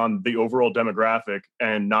based on the overall demographic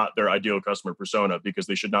and not their ideal customer persona, because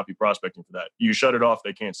they should not be prospecting for that. You shut it off,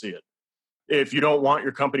 they can't see it. If you don't want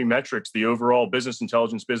your company metrics, the overall business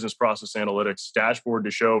intelligence, business process analytics dashboard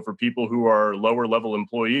to show for people who are lower level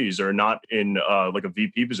employees or not in like a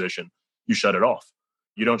VP position, you shut it off.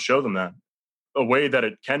 You don't show them that. A way that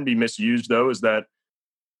it can be misused, though, is that,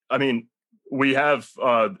 I mean, we have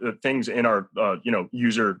things in our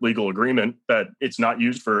user legal agreement that it's not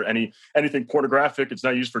used for anything pornographic. It's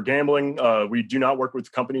not used for gambling. We do not work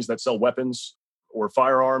with companies that sell weapons or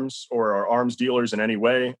firearms or are arms dealers in any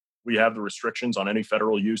way. We have the restrictions on any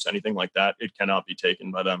federal use, anything like that. It cannot be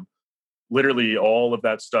taken by them. Literally all of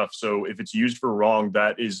that stuff. So if it's used for wrong,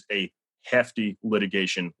 that is a hefty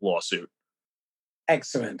litigation lawsuit.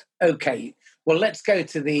 Excellent. Okay. Well, let's go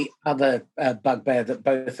to the other bugbear that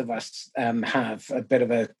both of us have a bit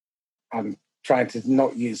of I'm trying to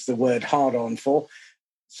not use the word hard on for,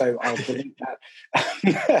 so I'll delete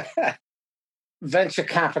that. Venture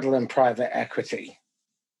capital and private equity.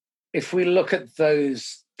 If we look at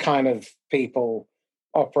those kind of people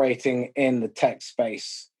operating in the tech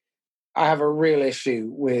space, I have a real issue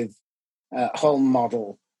with a whole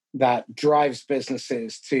model that drives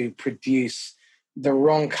businesses to produce the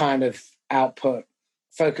wrong kind of output,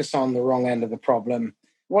 focus on the wrong end of the problem.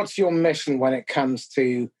 What's your mission when it comes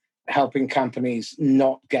to helping companies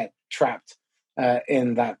not get trapped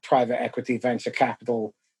in that private equity venture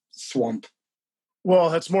capital swamp? Well,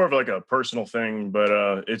 that's more of like a personal thing,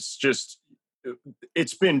 but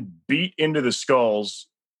it's been beat into the skulls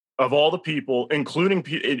of all the people, including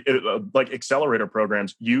like accelerator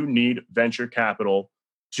programs. You need venture capital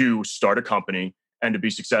to start a company and to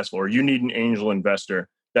be successful, or you need an angel investor.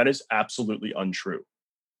 That is absolutely untrue.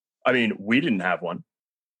 I mean, we didn't have one,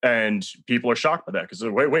 and people are shocked by that because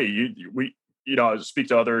I speak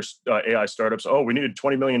to other AI startups. Oh, we needed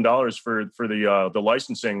 $20 million for the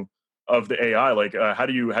licensing of the AI. Like, how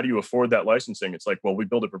do you afford that licensing? It's like, well, we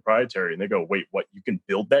build it proprietary, and they go, wait, what? You can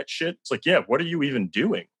build that shit? It's like, yeah. What are you even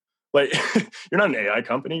doing? Like, you're not an AI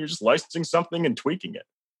company. You're just licensing something and tweaking it,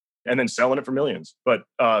 and then selling it for millions. But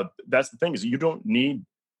that's the thing, is you don't need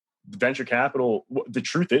venture capital. The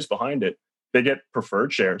truth is behind it, they get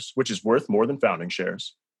preferred shares, which is worth more than founding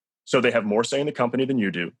shares. So they have more say in the company than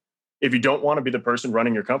you do. If you don't want to be the person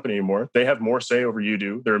running your company anymore, they have more say over you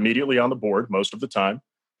do. They're immediately on the board most of the time.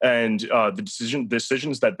 And the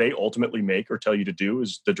decisions that they ultimately make or tell you to do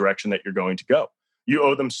is the direction that you're going to go. You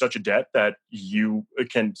owe them such a debt that you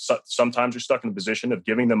can sometimes you're stuck in a position of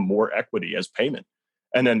giving them more equity as payment.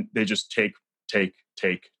 And then they just take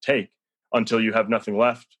until you have nothing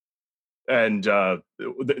left. And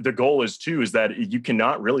the goal is that you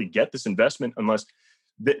cannot really get this investment unless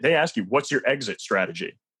they ask you, what's your exit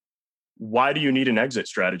strategy? Why do you need an exit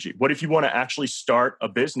strategy? What if you want to actually start a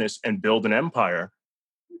business and build an empire?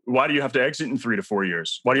 Why do you have to exit in 3 to 4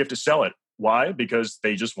 years? Why do you have to sell it? Why? Because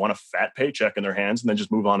they just want a fat paycheck in their hands and then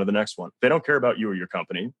just move on to the next one. They don't care about you or your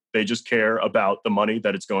company. They just care about the money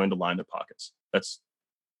that it's going to line their pockets. That's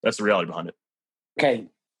the reality behind it. Okay.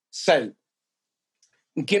 So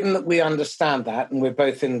given that we understand that, and we're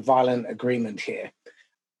both in violent agreement here,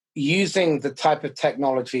 using the type of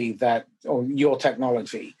technology or your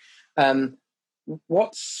technology,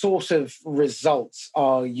 what sort of results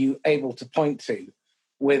are you able to point to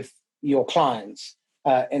with your clients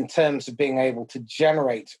in terms of being able to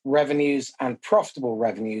generate revenues and profitable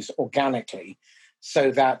revenues organically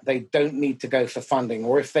so that they don't need to go for funding?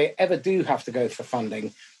 Or if they ever do have to go for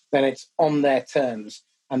funding, then it's on their terms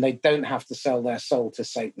and they don't have to sell their soul to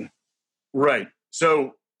Satan. Right.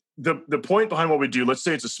 So the point behind what we do, let's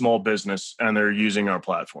say it's a small business and they're using our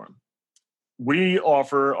platform. We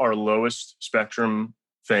offer our lowest spectrum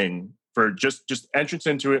thing for just entrance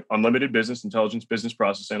into it, unlimited business intelligence, business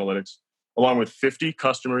process analytics, along with 50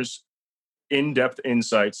 customers, in-depth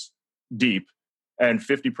insights, deep, and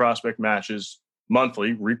 50 prospect matches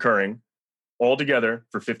monthly, recurring, all together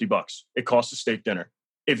for $50. It costs a steak dinner.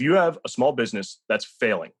 If you have a small business that's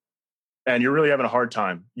failing and you're really having a hard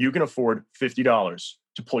time, you can afford $50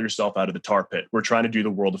 to pull yourself out of the tar pit. We're trying to do the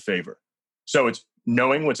world a favor. So it's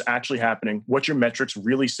knowing what's actually happening, what your metrics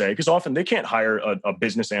really say, because often they can't hire a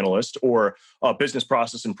business analyst or a business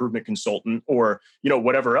process improvement consultant or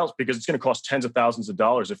whatever else, because it's going to cost tens of thousands of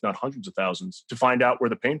dollars, if not hundreds of thousands, to find out where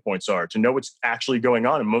the pain points are, to know what's actually going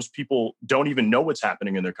on. And most people don't even know what's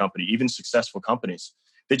happening in their company, even successful companies.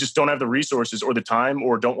 They just don't have the resources or the time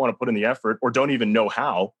or don't want to put in the effort or don't even know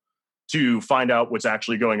how to find out what's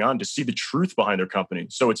actually going on, to see the truth behind their company.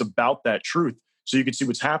 So it's about that truth. So you can see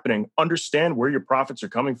what's happening, understand where your profits are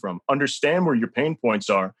coming from, understand where your pain points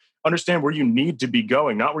are, understand where you need to be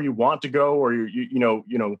going, not where you want to go, or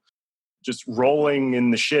you just rolling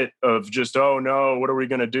in the shit of just, oh no, what are we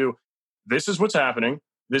going to do? This is what's happening.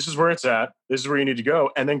 This is where it's at. This is where you need to go.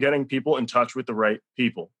 And then getting people in touch with the right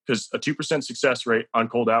people, because a 2% success rate on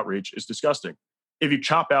cold outreach is disgusting. If you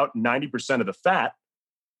chop out 90% of the fat,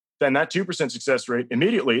 then that 2% success rate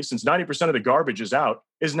immediately, since 90% of the garbage is out,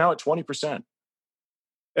 is now at 20%.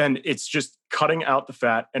 And it's just cutting out the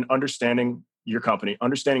fat and understanding your company,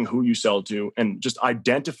 understanding who you sell to, and just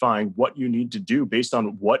identifying what you need to do based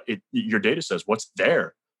on what your data says, what's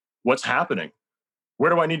there, what's happening,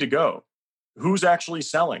 where do I need to go, who's actually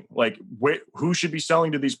selling, who should be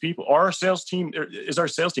selling to these people? Is our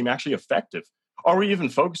sales team actually effective? Are we even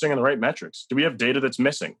focusing on the right metrics? Do we have data that's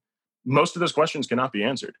missing? Most of those questions cannot be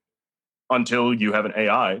answered until you have an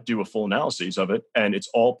AI do a full analysis of it, and it's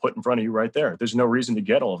all put in front of you right there. There's no reason to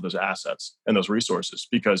get all of those assets and those resources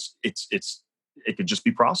because it could just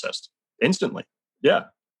be processed instantly. Yeah.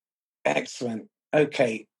 Excellent.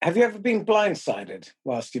 Okay. Have you ever been blindsided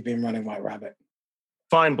whilst you've been running White Rabbit?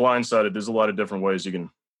 Fine, blindsided. There's a lot of different ways you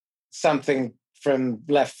can. Something from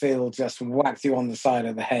left field just whacked you on the side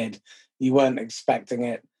of the head. You weren't expecting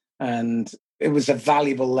it, and it was a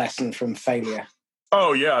valuable lesson from failure.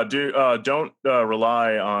 Oh, yeah. Don't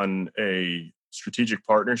rely on a strategic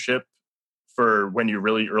partnership for when you're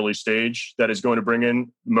really early stage that is going to bring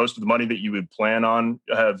in most of the money that you would plan on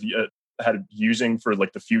had using for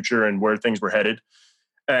like the future and where things were headed.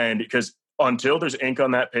 And because until there's ink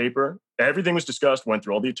on that paper, everything was discussed, went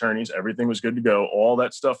through all the attorneys, everything was good to go. All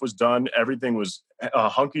that stuff was done. Everything was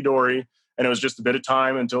hunky-dory. And it was just a bit of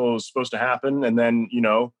time until it was supposed to happen. And then,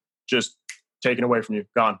 just taken away from you,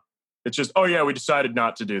 gone. It's just, oh yeah, we decided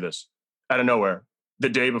not to do this out of nowhere the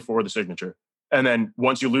day before the signature. And then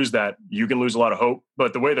once you lose that, you can lose a lot of hope.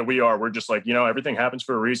 But the way that we are, we're just like, everything happens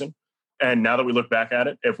for a reason. And now that we look back at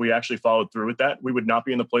it, if we actually followed through with that, we would not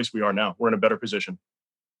be in the place we are now. We're in a better position.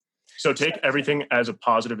 So take everything as a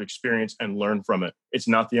positive experience and learn from it. It's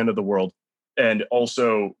not the end of the world. And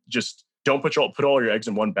also just don't put all your eggs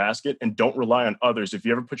in one basket, and don't rely on others. If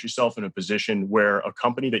you ever put yourself in a position where a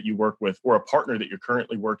company that you work with or a partner that you're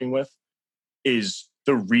currently working with is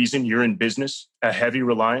the reason you're in business, a heavy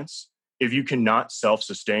reliance, if you cannot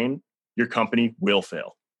self-sustain, your company will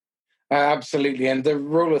fail. Absolutely. And the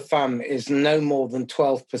rule of thumb is no more than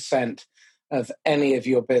 12% of any of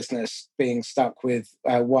your business being stuck with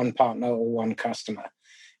one partner or one customer.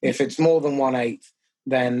 If it's more than 1/8,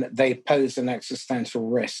 then they pose an existential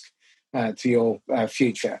risk to your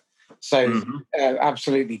future. So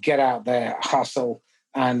absolutely get out there, hustle,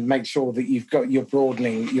 and make sure that you're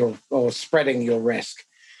broadening or spreading your risk.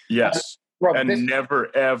 Yes. Rob, and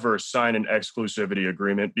never, ever sign an exclusivity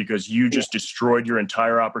agreement, because you just destroyed your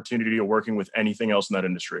entire opportunity of working with anything else in that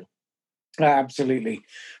industry. Absolutely.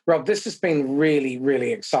 Rob, this has been really,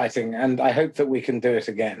 really exciting, and I hope that we can do it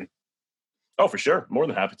again. Oh, for sure. More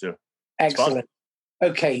than happy to. Excellent.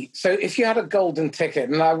 Okay, so if you had a golden ticket,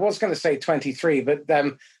 and I was going to say 23, but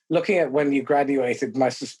looking at when you graduated, my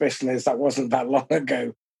suspicion is that wasn't that long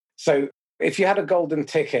ago. So if you had a golden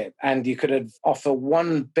ticket and you could offer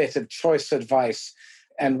one bit of choice advice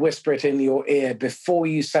and whisper it in your ear before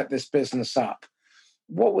you set this business up,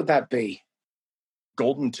 what would that be?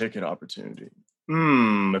 Golden ticket opportunity.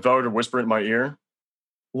 If I were to whisper it in my ear,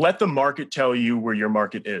 let the market tell you where your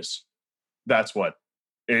market is. That's what.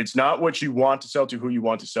 It's not what you want to sell to, who you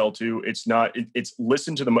want to sell to. It's not, it's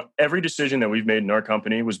listen to them. Every decision that we've made in our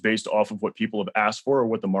company was based off of what people have asked for or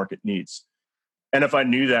what the market needs. And if I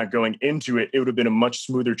knew that going into it, it would have been a much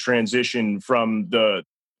smoother transition from the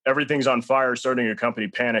everything's on fire, starting a company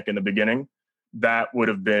panic in the beginning. That would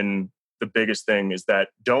have been the biggest thing, is that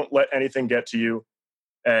don't let anything get to you.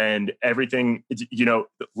 And everything,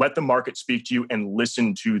 let the market speak to you and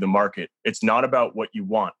listen to the market. It's not about what you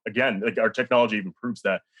want. Again, like our technology even proves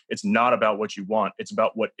that. It's not about what you want. It's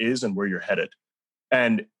about what is and where you're headed.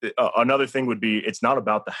 And another thing would be, it's not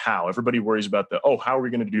about the how. Everybody worries about how are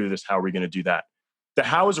we going to do this? How are we going to do that? The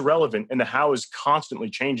how is irrelevant, and the how is constantly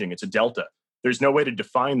changing. It's a delta. There's no way to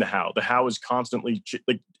define the how. The how is constantly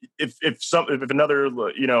like if another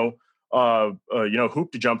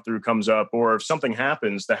hoop to jump through comes up, or if something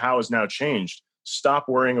happens, the how is now changed. Stop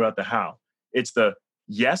worrying about the how. It's the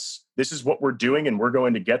yes, this is what we're doing, and we're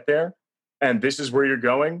going to get there, and this is where you're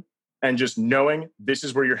going, and just knowing this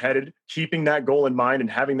is where you're headed, keeping that goal in mind, and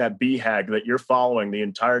having that BHAG that you're following the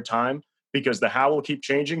entire time. Because the how will keep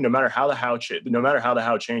changing, no matter how the how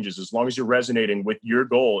changes. As long as you're resonating with your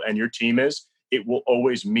goal and your team is, it will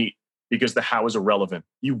always meet. Because the how is irrelevant.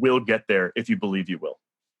 You will get there if you believe you will.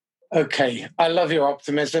 Okay, I love your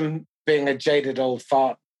optimism. Being a jaded old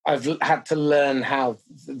fart, I've had to learn how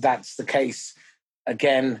that's the case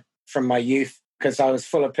again from my youth, because I was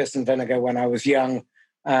full of piss and vinegar when I was young,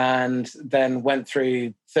 and then went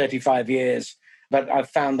through 35 years. But I've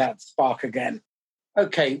found that spark again.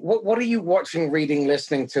 Okay, what are you watching, reading,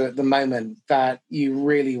 listening to at the moment that you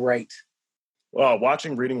really rate? Well,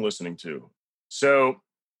 watching, reading, listening to. So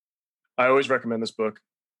I always recommend this book.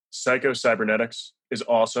 Psycho Cybernetics is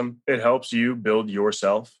awesome. It helps you build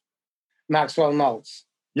yourself. Maxwell Maltz.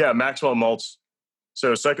 Yeah, Maxwell Maltz.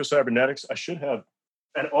 So Psycho Cybernetics, I should have.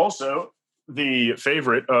 And also the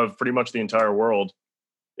favorite of pretty much the entire world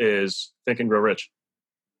is Think and Grow Rich.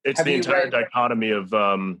 It's the entire dichotomy of,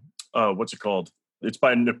 what's it called? It's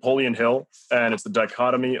by Napoleon Hill, and it's the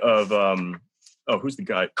dichotomy of, who's the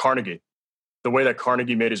guy? Carnegie. The way that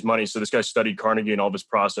Carnegie made his money. So this guy studied Carnegie and all of his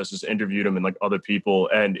processes, interviewed him and like other people.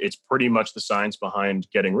 And it's pretty much the science behind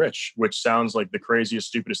getting rich, which sounds like the craziest,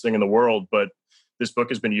 stupidest thing in the world. But this book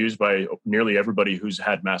has been used by nearly everybody who's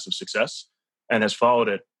had massive success and has followed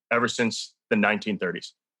it ever since the 1930s.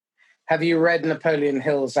 Have you read Napoleon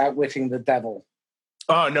Hill's Outwitting the Devil?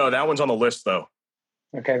 Oh, no, that one's on the list, though.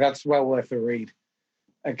 Okay, that's well worth a read.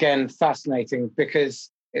 Again, fascinating,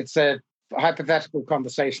 because it's a hypothetical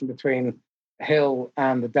conversation between Hill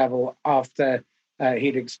and the devil after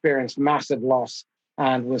he'd experienced massive loss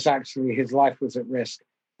and was actually, his life was at risk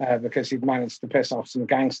because he'd managed to piss off some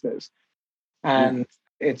gangsters. And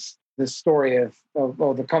it's the story of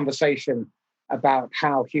the conversation about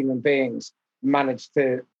how human beings manage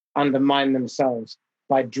to undermine themselves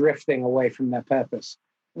by drifting away from their purpose.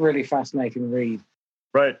 Really fascinating read.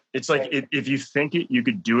 Right. It's like if you think it, you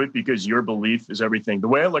could do it because your belief is everything. The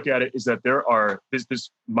way I look at it is that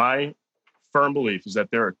my firm belief is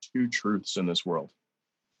that there are two truths in this world.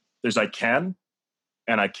 There's I can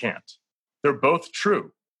and I can't. They're both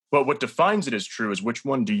true. But what defines it as true is which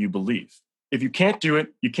one do you believe? If you can't do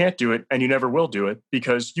it, you can't do it, and you never will do it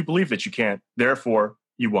because you believe that you can't. Therefore,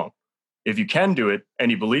 you won't. If you can do it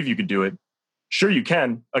and you believe you could do it, sure you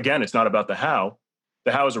can. Again, it's not about the how.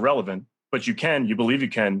 The how is irrelevant. But you can, you believe you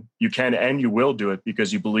can, and you will do it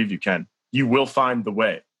because you believe you can. You will find the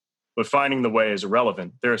way. But finding the way is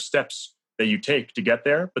irrelevant. There are steps that you take to get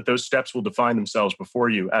there, but those steps will define themselves before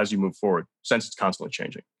you as you move forward, since it's constantly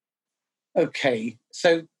changing. Okay,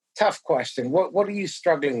 so tough question. What are you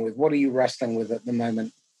struggling with? What are you wrestling with at the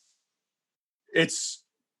moment? It's,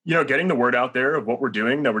 getting the word out there of what we're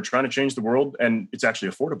doing, that we're trying to change the world, and it's actually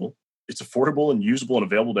affordable. It's affordable and usable and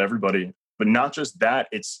available to everybody. But not just that,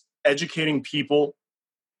 it's educating people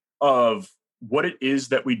of what it is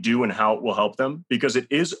that we do and how it will help them, because it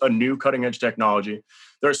is a new cutting edge technology.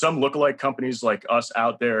 There are some lookalike companies like us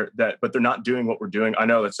out there but they're not doing what we're doing. I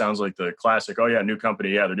know that sounds like the classic, oh yeah, new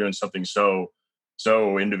company. Yeah, they're doing something so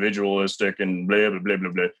individualistic and blah, blah, blah,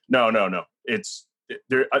 blah, blah. No. It's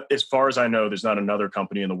there. As far as I know, there's not another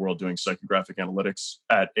company in the world doing psychographic analytics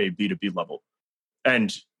at a B2B level.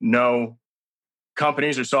 And no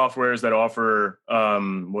companies or softwares that offer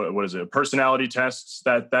what is it? Personality tests.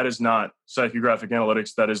 That is not psychographic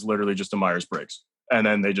analytics. That is literally just a Myers-Briggs, and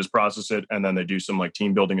then they just process it, and then they do some like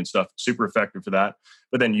team building and stuff. Super effective for that.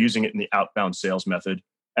 But then using it in the outbound sales method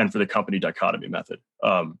and for the company dichotomy method,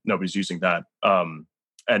 nobody's using that.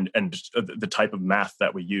 And the type of math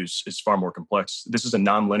that we use is far more complex. This is a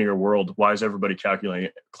nonlinear world. Why is everybody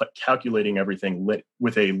calculating everything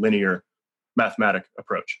with a linear mathematic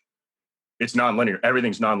approach? It's nonlinear.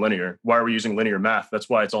 Everything's nonlinear. Why are we using linear math? That's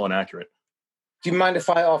why it's all inaccurate. Do you mind if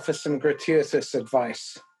I offer some gratuitous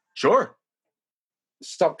advice? Sure.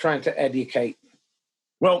 Stop trying to educate.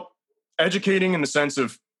 Well, educating in the sense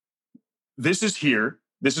of this is here,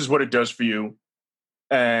 this is what it does for you,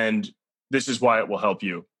 and this is why it will help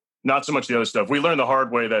you. Not so much the other stuff. We learned the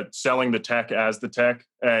hard way that selling the tech as the tech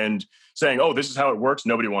and saying, oh, this is how it works.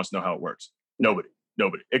 Nobody wants to know how it works. Nobody.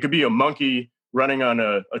 It could be a monkey running on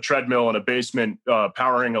a treadmill in a basement,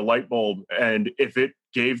 powering a light bulb. And if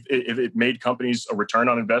it made companies a return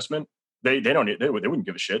on investment, they wouldn't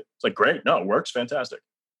give a shit. It's like, great. No, it works. Fantastic.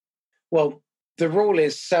 Well, The rule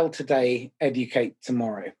is sell today, educate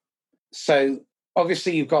tomorrow. So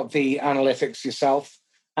obviously you've got the analytics yourself,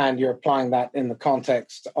 and you're applying that in the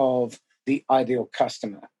context of the ideal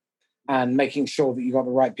customer and making sure that you've got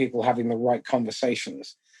the right people having the right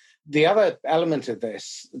conversations. The other element of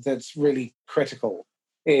this that's really critical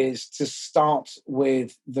is to start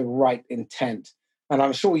with the right intent. And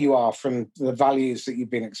I'm sure you are from the values that you've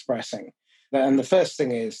been expressing. And the first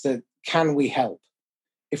thing is that, can we help?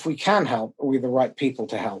 If we can help, are we the right people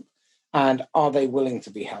to help? And are they willing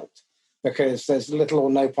to be helped? Because there's little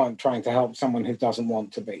or no point trying to help someone who doesn't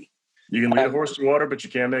want to be. You can lead a horse to water, but you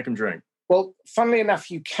can't make him drink. Well, funnily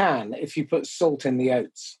enough, you can if you put salt in the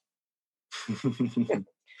oats. I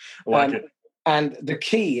like it. And the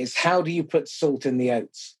key is, how do you put salt in the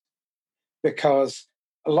oats? Because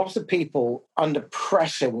a lot of people under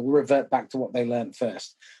pressure will revert back to what they learned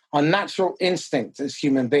first. Our natural instinct as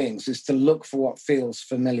human beings is to look for what feels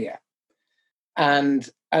familiar. And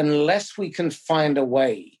unless we can find a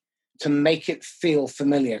way to make it feel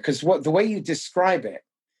familiar, because the way you describe it,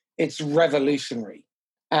 it's revolutionary.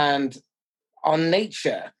 And our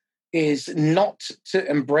nature is not to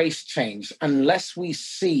embrace change unless we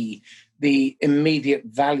see the immediate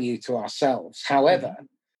value to ourselves. However,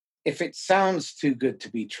 if it sounds too good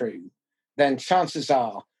to be true, then chances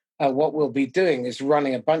are what we'll be doing is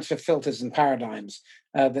running a bunch of filters and paradigms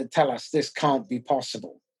that tell us this can't be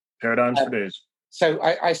possible. Paradigms for days. So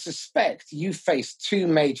I suspect you face two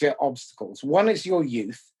major obstacles. One is your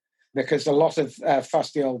youth, because a lot of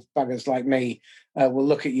fusty old buggers like me will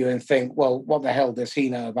look at you and think, well, what the hell does he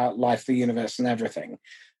know about life, the universe, and everything?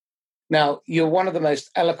 Now, you're one of the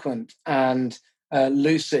most eloquent and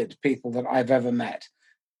lucid people that I've ever met.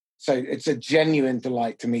 So it's a genuine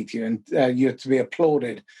delight to meet you, and you're to be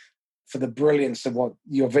applauded for the brilliance of what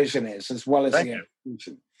your vision is, as well as the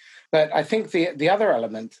execution. But I think the other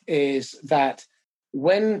element is that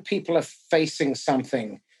when people are facing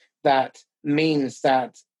something that means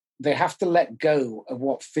that they have to let go of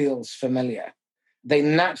what feels familiar, they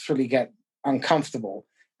naturally get uncomfortable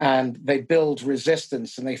and they build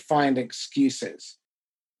resistance and they find excuses.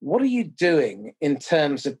 What are you doing in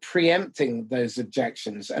terms of preempting those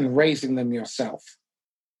objections and raising them yourself?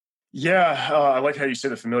 Yeah, I like how you say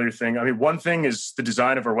the familiar thing. I mean, one thing is the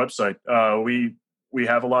design of our website. We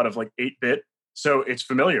have a lot of like 8-bit, so it's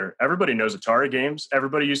familiar. Everybody knows Atari games.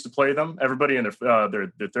 Everybody used to play them. Everybody in their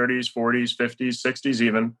 30s, 40s, 50s, 60s,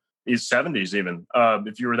 even 70s, even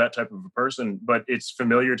if you were that type of a person. But it's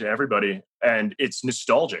familiar to everybody, and it's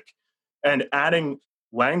nostalgic. And adding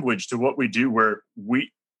language to what we do, where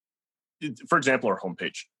for example, our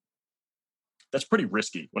homepage, that's pretty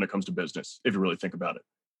risky when it comes to business, if you really think about it.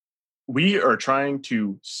 We are trying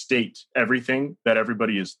to state everything that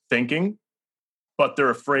everybody is thinking, but they're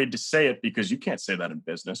afraid to say it because you can't say that in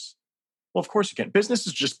business. Well, of course you can. Business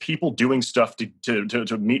is just people doing stuff to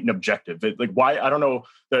meet an objective. Like, why? I don't know.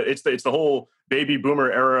 It's the whole baby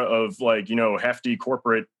boomer era of like, hefty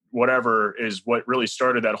corporate whatever is what really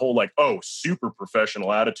started that whole like, oh, super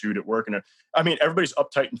professional attitude at work. And I mean, everybody's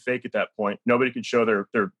uptight and fake at that point. Nobody can show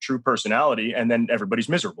their true personality, and then everybody's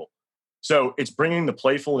miserable. So it's bringing the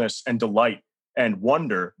playfulness and delight and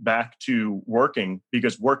wonder back to working,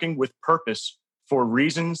 because working with purpose for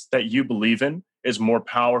reasons that you believe in is more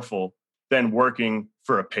powerful than working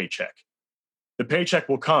for a paycheck. The paycheck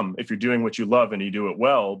will come if you're doing what you love and you do it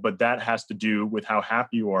well, but that has to do with how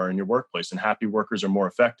happy you are in your workplace, and happy workers are more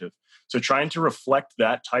effective. So trying to reflect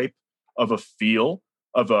that type of a feel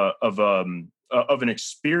of an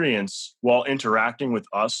experience while interacting with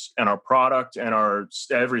us and our product and our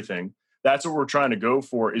everything, that's what we're trying to go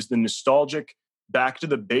for, is the nostalgic back to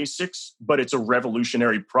the basics, but it's a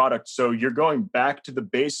revolutionary product. So you're going back to the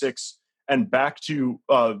basics and back to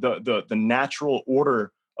the natural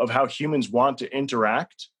order of how humans want to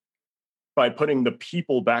interact by putting the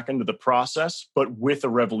people back into the process, but with a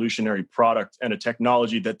revolutionary product and a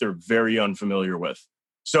technology that they're very unfamiliar with.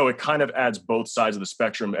 So it kind of adds both sides of the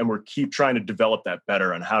spectrum, and we're keep trying to develop that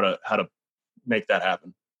better and how to make that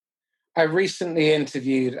happen. I recently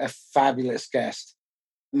interviewed a fabulous guest,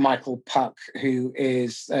 Michael Puck, who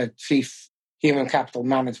is a chief human capital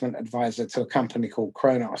management advisor to a company called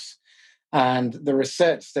Kronos. And the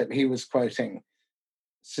research that he was quoting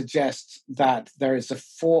suggests that there is a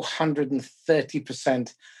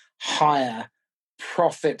 430% higher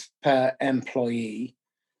profit per employee,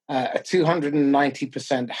 a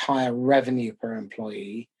 290% higher revenue per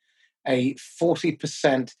employee, a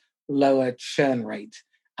 40% lower churn rate,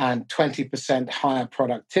 and 20% higher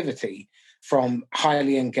productivity from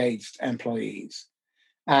highly engaged employees.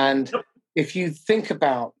 And if you think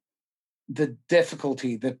about the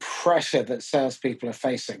difficulty, the pressure that salespeople are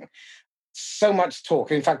facing, so much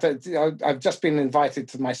talk. In fact, I've just been invited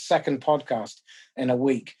to my second podcast in a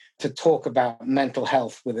week to talk about mental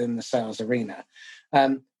health within the sales arena.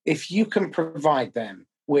 If you can provide them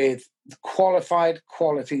with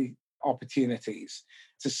quality opportunities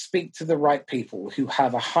to speak to the right people who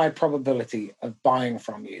have a high probability of buying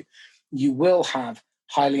from you, you will have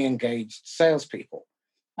highly engaged salespeople.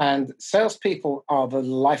 And salespeople are the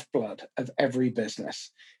lifeblood of every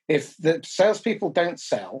business. If the salespeople don't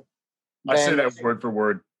sell, I say that word for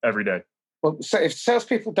word every day. Well, so if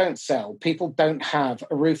salespeople don't sell, people don't have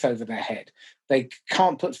a roof over their head. They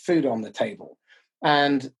can't put food on the table.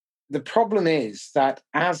 And the problem is that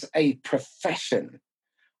as a profession,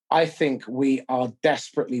 I think we are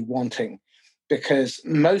desperately wanting, because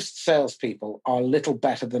most salespeople are little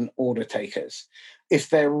better than order takers. If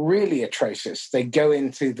they're really atrocious, they go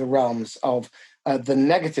into the realms of the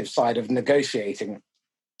negative side of negotiating,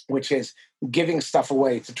 which is giving stuff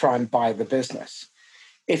away to try and buy the business.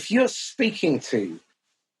 If you're speaking to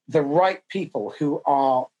the right people who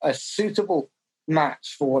are a suitable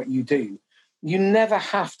match for what you do, you never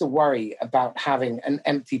have to worry about having an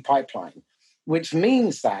empty pipeline, which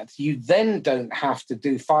means that you then don't have to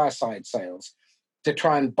do fireside sales to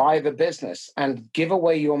try and buy the business and give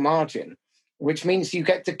away your margin, which means you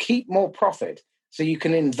get to keep more profit so you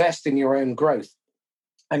can invest in your own growth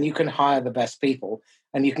and you can hire the best people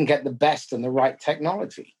and you can get the best and the right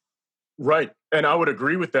technology. Right. And I would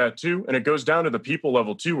agree with that too. And it goes down to the people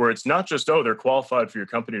level too, where it's not just, oh, they're qualified for your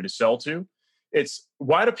company to sell to. It's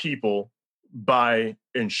why do people buy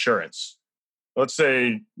insurance? Let's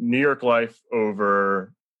say New York Life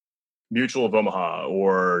over Mutual of Omaha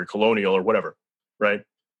or Colonial or whatever, right?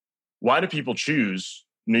 Why do people choose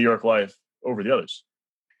New York Life over the others?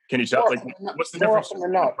 Can you tell? Like, what's the difference? More often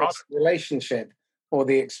than not, it's the relationship or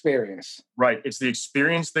the experience. Right. It's the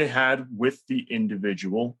experience they had with the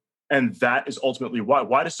individual. And that is ultimately why.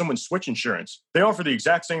 Why does someone switch insurance? They offer the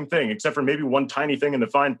exact same thing, except for maybe one tiny thing in the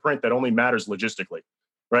fine print that only matters logistically,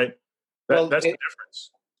 right? That's the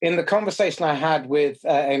difference. In the conversation I had with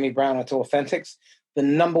Amy Brown at Authentics, the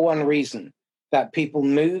number one reason that people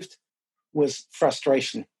moved was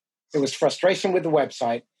frustration. It was frustration with the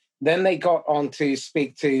website. Then they got on to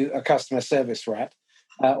speak to a customer service rep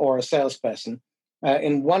or a salesperson.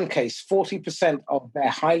 In one case, 40% of their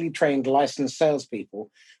highly trained licensed salespeople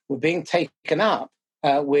were being taken up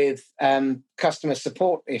with customer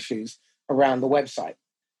support issues around the website.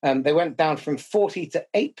 They went down from 40 to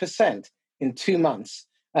 8% in 2 months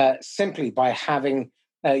simply by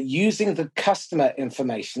using the customer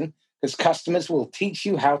information, because customers will teach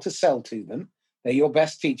you how to sell to them. They're your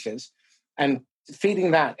best teachers, and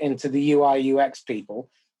feeding that into the UI UX people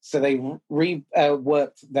so they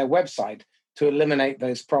reworked their website to eliminate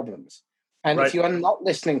those problems. And if you are not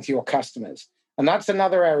listening to your customers, and that's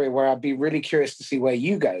another area where I'd be really curious to see where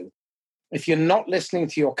you go. If you're not listening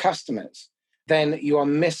to your customers, then you are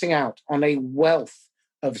missing out on a wealth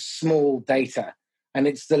of small data. And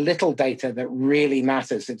it's the little data that really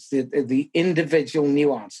matters. It's the individual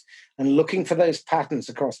nuance and looking for those patterns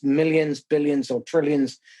across millions, billions, or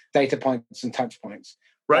trillions data points and touch points.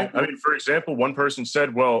 Right. I mean, for example, one person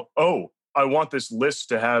said, well, I want this list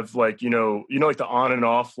to have like the on and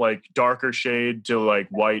off, like darker shade to like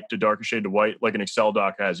white to darker shade to white, like an Excel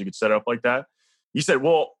doc has. You could set it up like that. He said,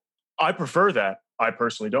 well, I prefer that. I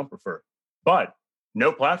personally don't prefer. But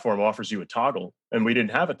no platform offers you a toggle, and we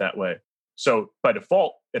didn't have it that way. So by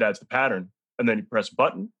default, it adds the pattern, and then you press a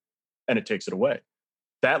button, and it takes it away.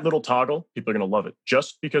 That little toggle, people are going to love it.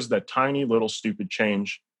 Just because of that tiny little stupid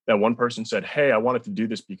change that one person said, hey, I wanted to do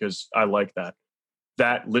this because I like that.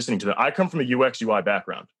 That listening to that. I come from a UX UI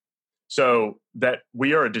background. So that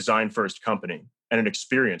we are a design first company and an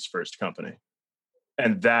experience first company.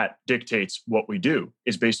 And that dictates what we do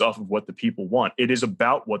is based off of what the people want. It is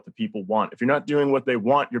about what the people want. If you're not doing what they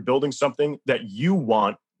want, you're building something that you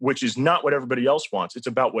want, which is not what everybody else wants. It's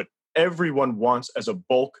about what everyone wants as a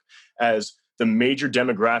bulk, as the major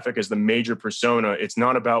demographic, as the major persona. It's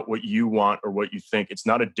not about what you want or what you think. It's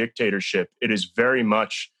not a dictatorship. It is very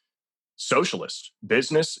much socialist.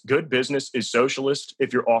 Good business is socialist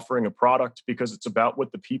if you're offering a product because it's about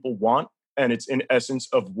what the people want. And it's in essence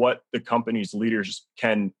of what the company's leaders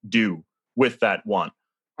can do with that want.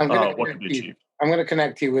 What can be achieved. I'm going to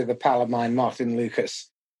connect you with a pal of mine, Martin Lucas,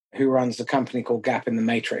 who runs a company called Gap in the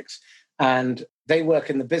Matrix. And they work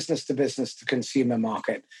in the business to consumer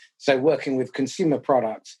market. So working with consumer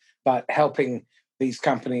products, but helping these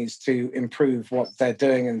companies to improve what they're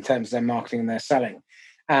doing in terms of their marketing and their selling.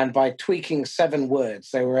 And by tweaking 7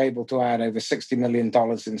 words, they were able to add over $60 million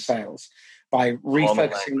in sales by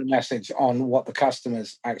refocusing the message on what the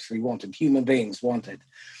customers actually wanted, human beings wanted.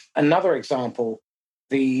 Another example,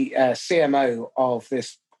 the CMO of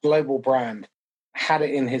this global brand had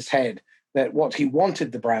it in his head that what he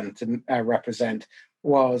wanted the brand to represent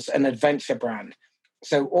was an adventure brand.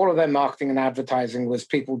 So all of their marketing and advertising was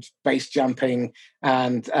people base jumping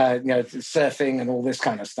and surfing and all this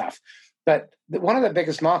kind of stuff. But one of the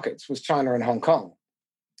biggest markets was China and Hong Kong.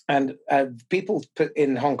 And people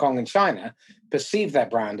in Hong Kong and China perceive their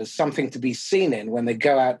brand as something to be seen in when they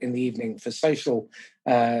go out in the evening for social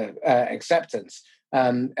acceptance,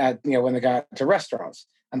 when they go out to restaurants.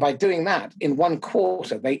 And by doing that, in one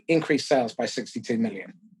quarter, they increased sales by 62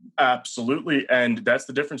 million. Absolutely. And that's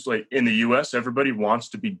the difference. Like in the US, everybody wants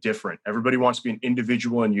to be different. Everybody wants to be an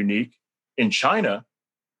individual and unique. In China,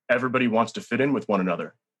 everybody wants to fit in with one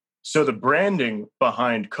another. So the branding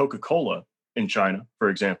behind Coca-Cola in China, for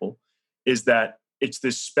example, is that it's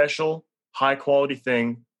this special, high quality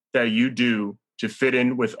thing that you do to fit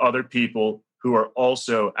in with other people who are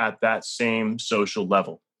also at that same social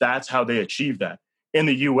level. That's how they achieve that. In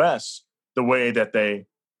the US, the way that they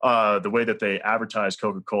advertise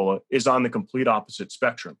Coca-Cola is on the complete opposite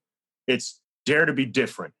spectrum. It's dare to be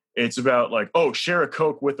different. It's about like, oh, share a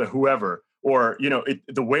Coke with a whoever, or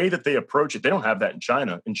the way that they approach it. They don't have that in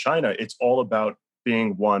China. In China, it's all about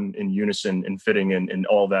being one in unison and fitting in and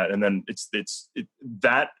all that. And then it's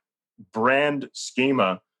that brand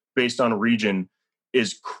schema based on region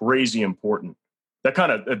is crazy important. That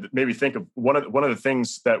kind of made me think of one of the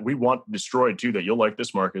things that we want destroyed too, that you'll like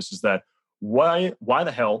this, Marcus, is that why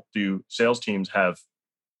the hell do sales teams have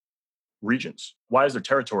regions? Why is there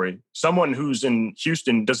territory? Someone who's in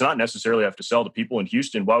Houston does not necessarily have to sell to people in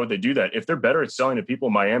Houston. Why would they do that? If they're better at selling to people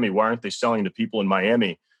in Miami, why aren't they selling to people in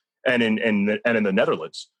Miami and in the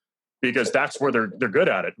Netherlands? Because that's where they're good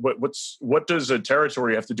at it. What does a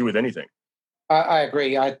territory have to do with anything? I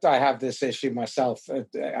agree. I have this issue myself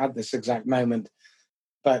at this exact moment,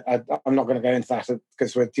 but I'm not going to go into that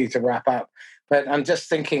because we're due to wrap up. But I'm just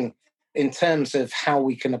thinking in terms of how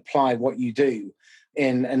we can apply what you do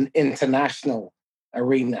in an international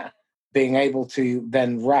arena, being able to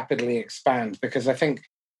then rapidly expand. Because I think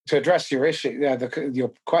to address your issue,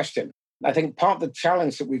 your question, I think part of the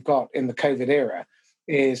challenge that we've got in the COVID era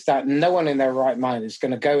is that no one in their right mind is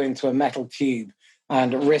going to go into a metal tube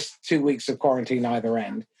and risk 2 weeks of quarantine either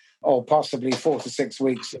end, or possibly 4 to 6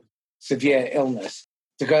 weeks of severe illness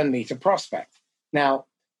to go and meet a prospect. Now,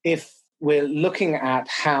 if we're looking at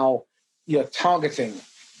how you're targeting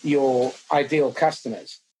your ideal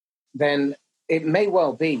customers, then it may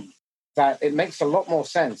well be that it makes a lot more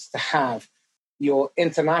sense to have your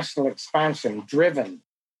international expansion driven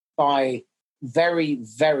by very,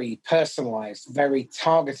 very personalized, very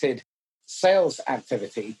targeted sales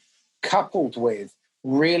activity coupled with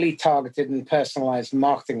really targeted and personalized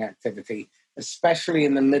marketing activity, especially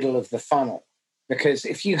in the middle of the funnel. Because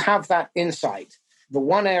if you have that insight, the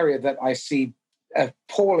one area that I see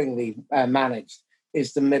appallingly managed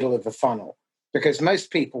is the middle of the funnel, because most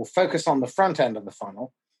people focus on the front end of the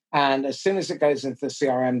funnel, and as soon as it goes into the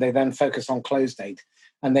CRM, they then focus on close date,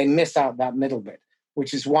 and they miss out that middle bit,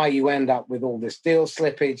 which is why you end up with all this deal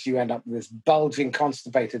slippage, you end up with this bulging,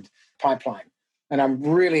 constipated pipeline. And I'm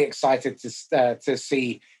really excited to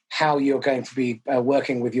see how you're going to be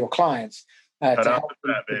working with your clients. Cut out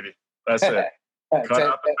the fat, baby. That's it. Cut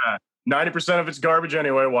out the fat. 90% of it's garbage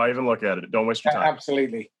anyway. Why even look at it? Don't waste your time.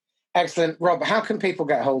 Absolutely. Excellent. Rob, how can people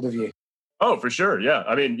get hold of you? Oh, for sure. Yeah.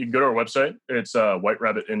 I mean, you can go to our website. It's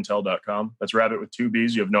whiterabbitintel.com. That's rabbit with 2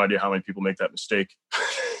 B's. You have no idea how many people make that mistake,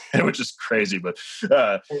 which is crazy. But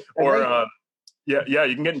you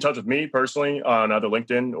can get in touch with me personally on either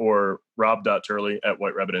LinkedIn or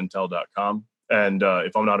rob.turley@whiterabbitintel.com. And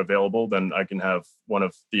if I'm not available, then I can have one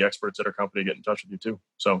of the experts at our company get in touch with you too.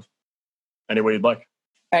 So any way you'd like.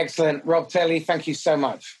 Excellent. Rob Turley, thank you so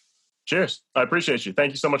much. Cheers. I appreciate you.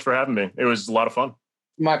 Thank you so much for having me. It was a lot of fun.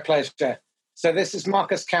 My pleasure. So this is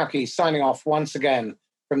Marcus Kauke signing off once again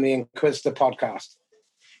from the Inquisitor podcast.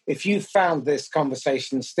 If you found this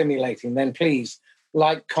conversation stimulating, then please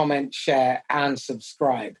like, comment, share, and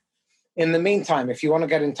subscribe. In the meantime, if you want to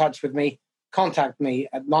get in touch with me, contact me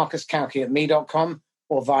at marcuskauke@me.com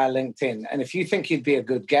or via LinkedIn. And if you think you'd be a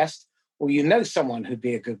good guest, or you know someone who'd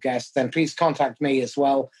be a good guest, then please contact me as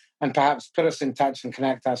well, and perhaps put us in touch and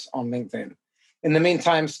connect us on LinkedIn. In the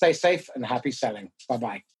meantime, stay safe and happy selling.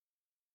 Bye-bye.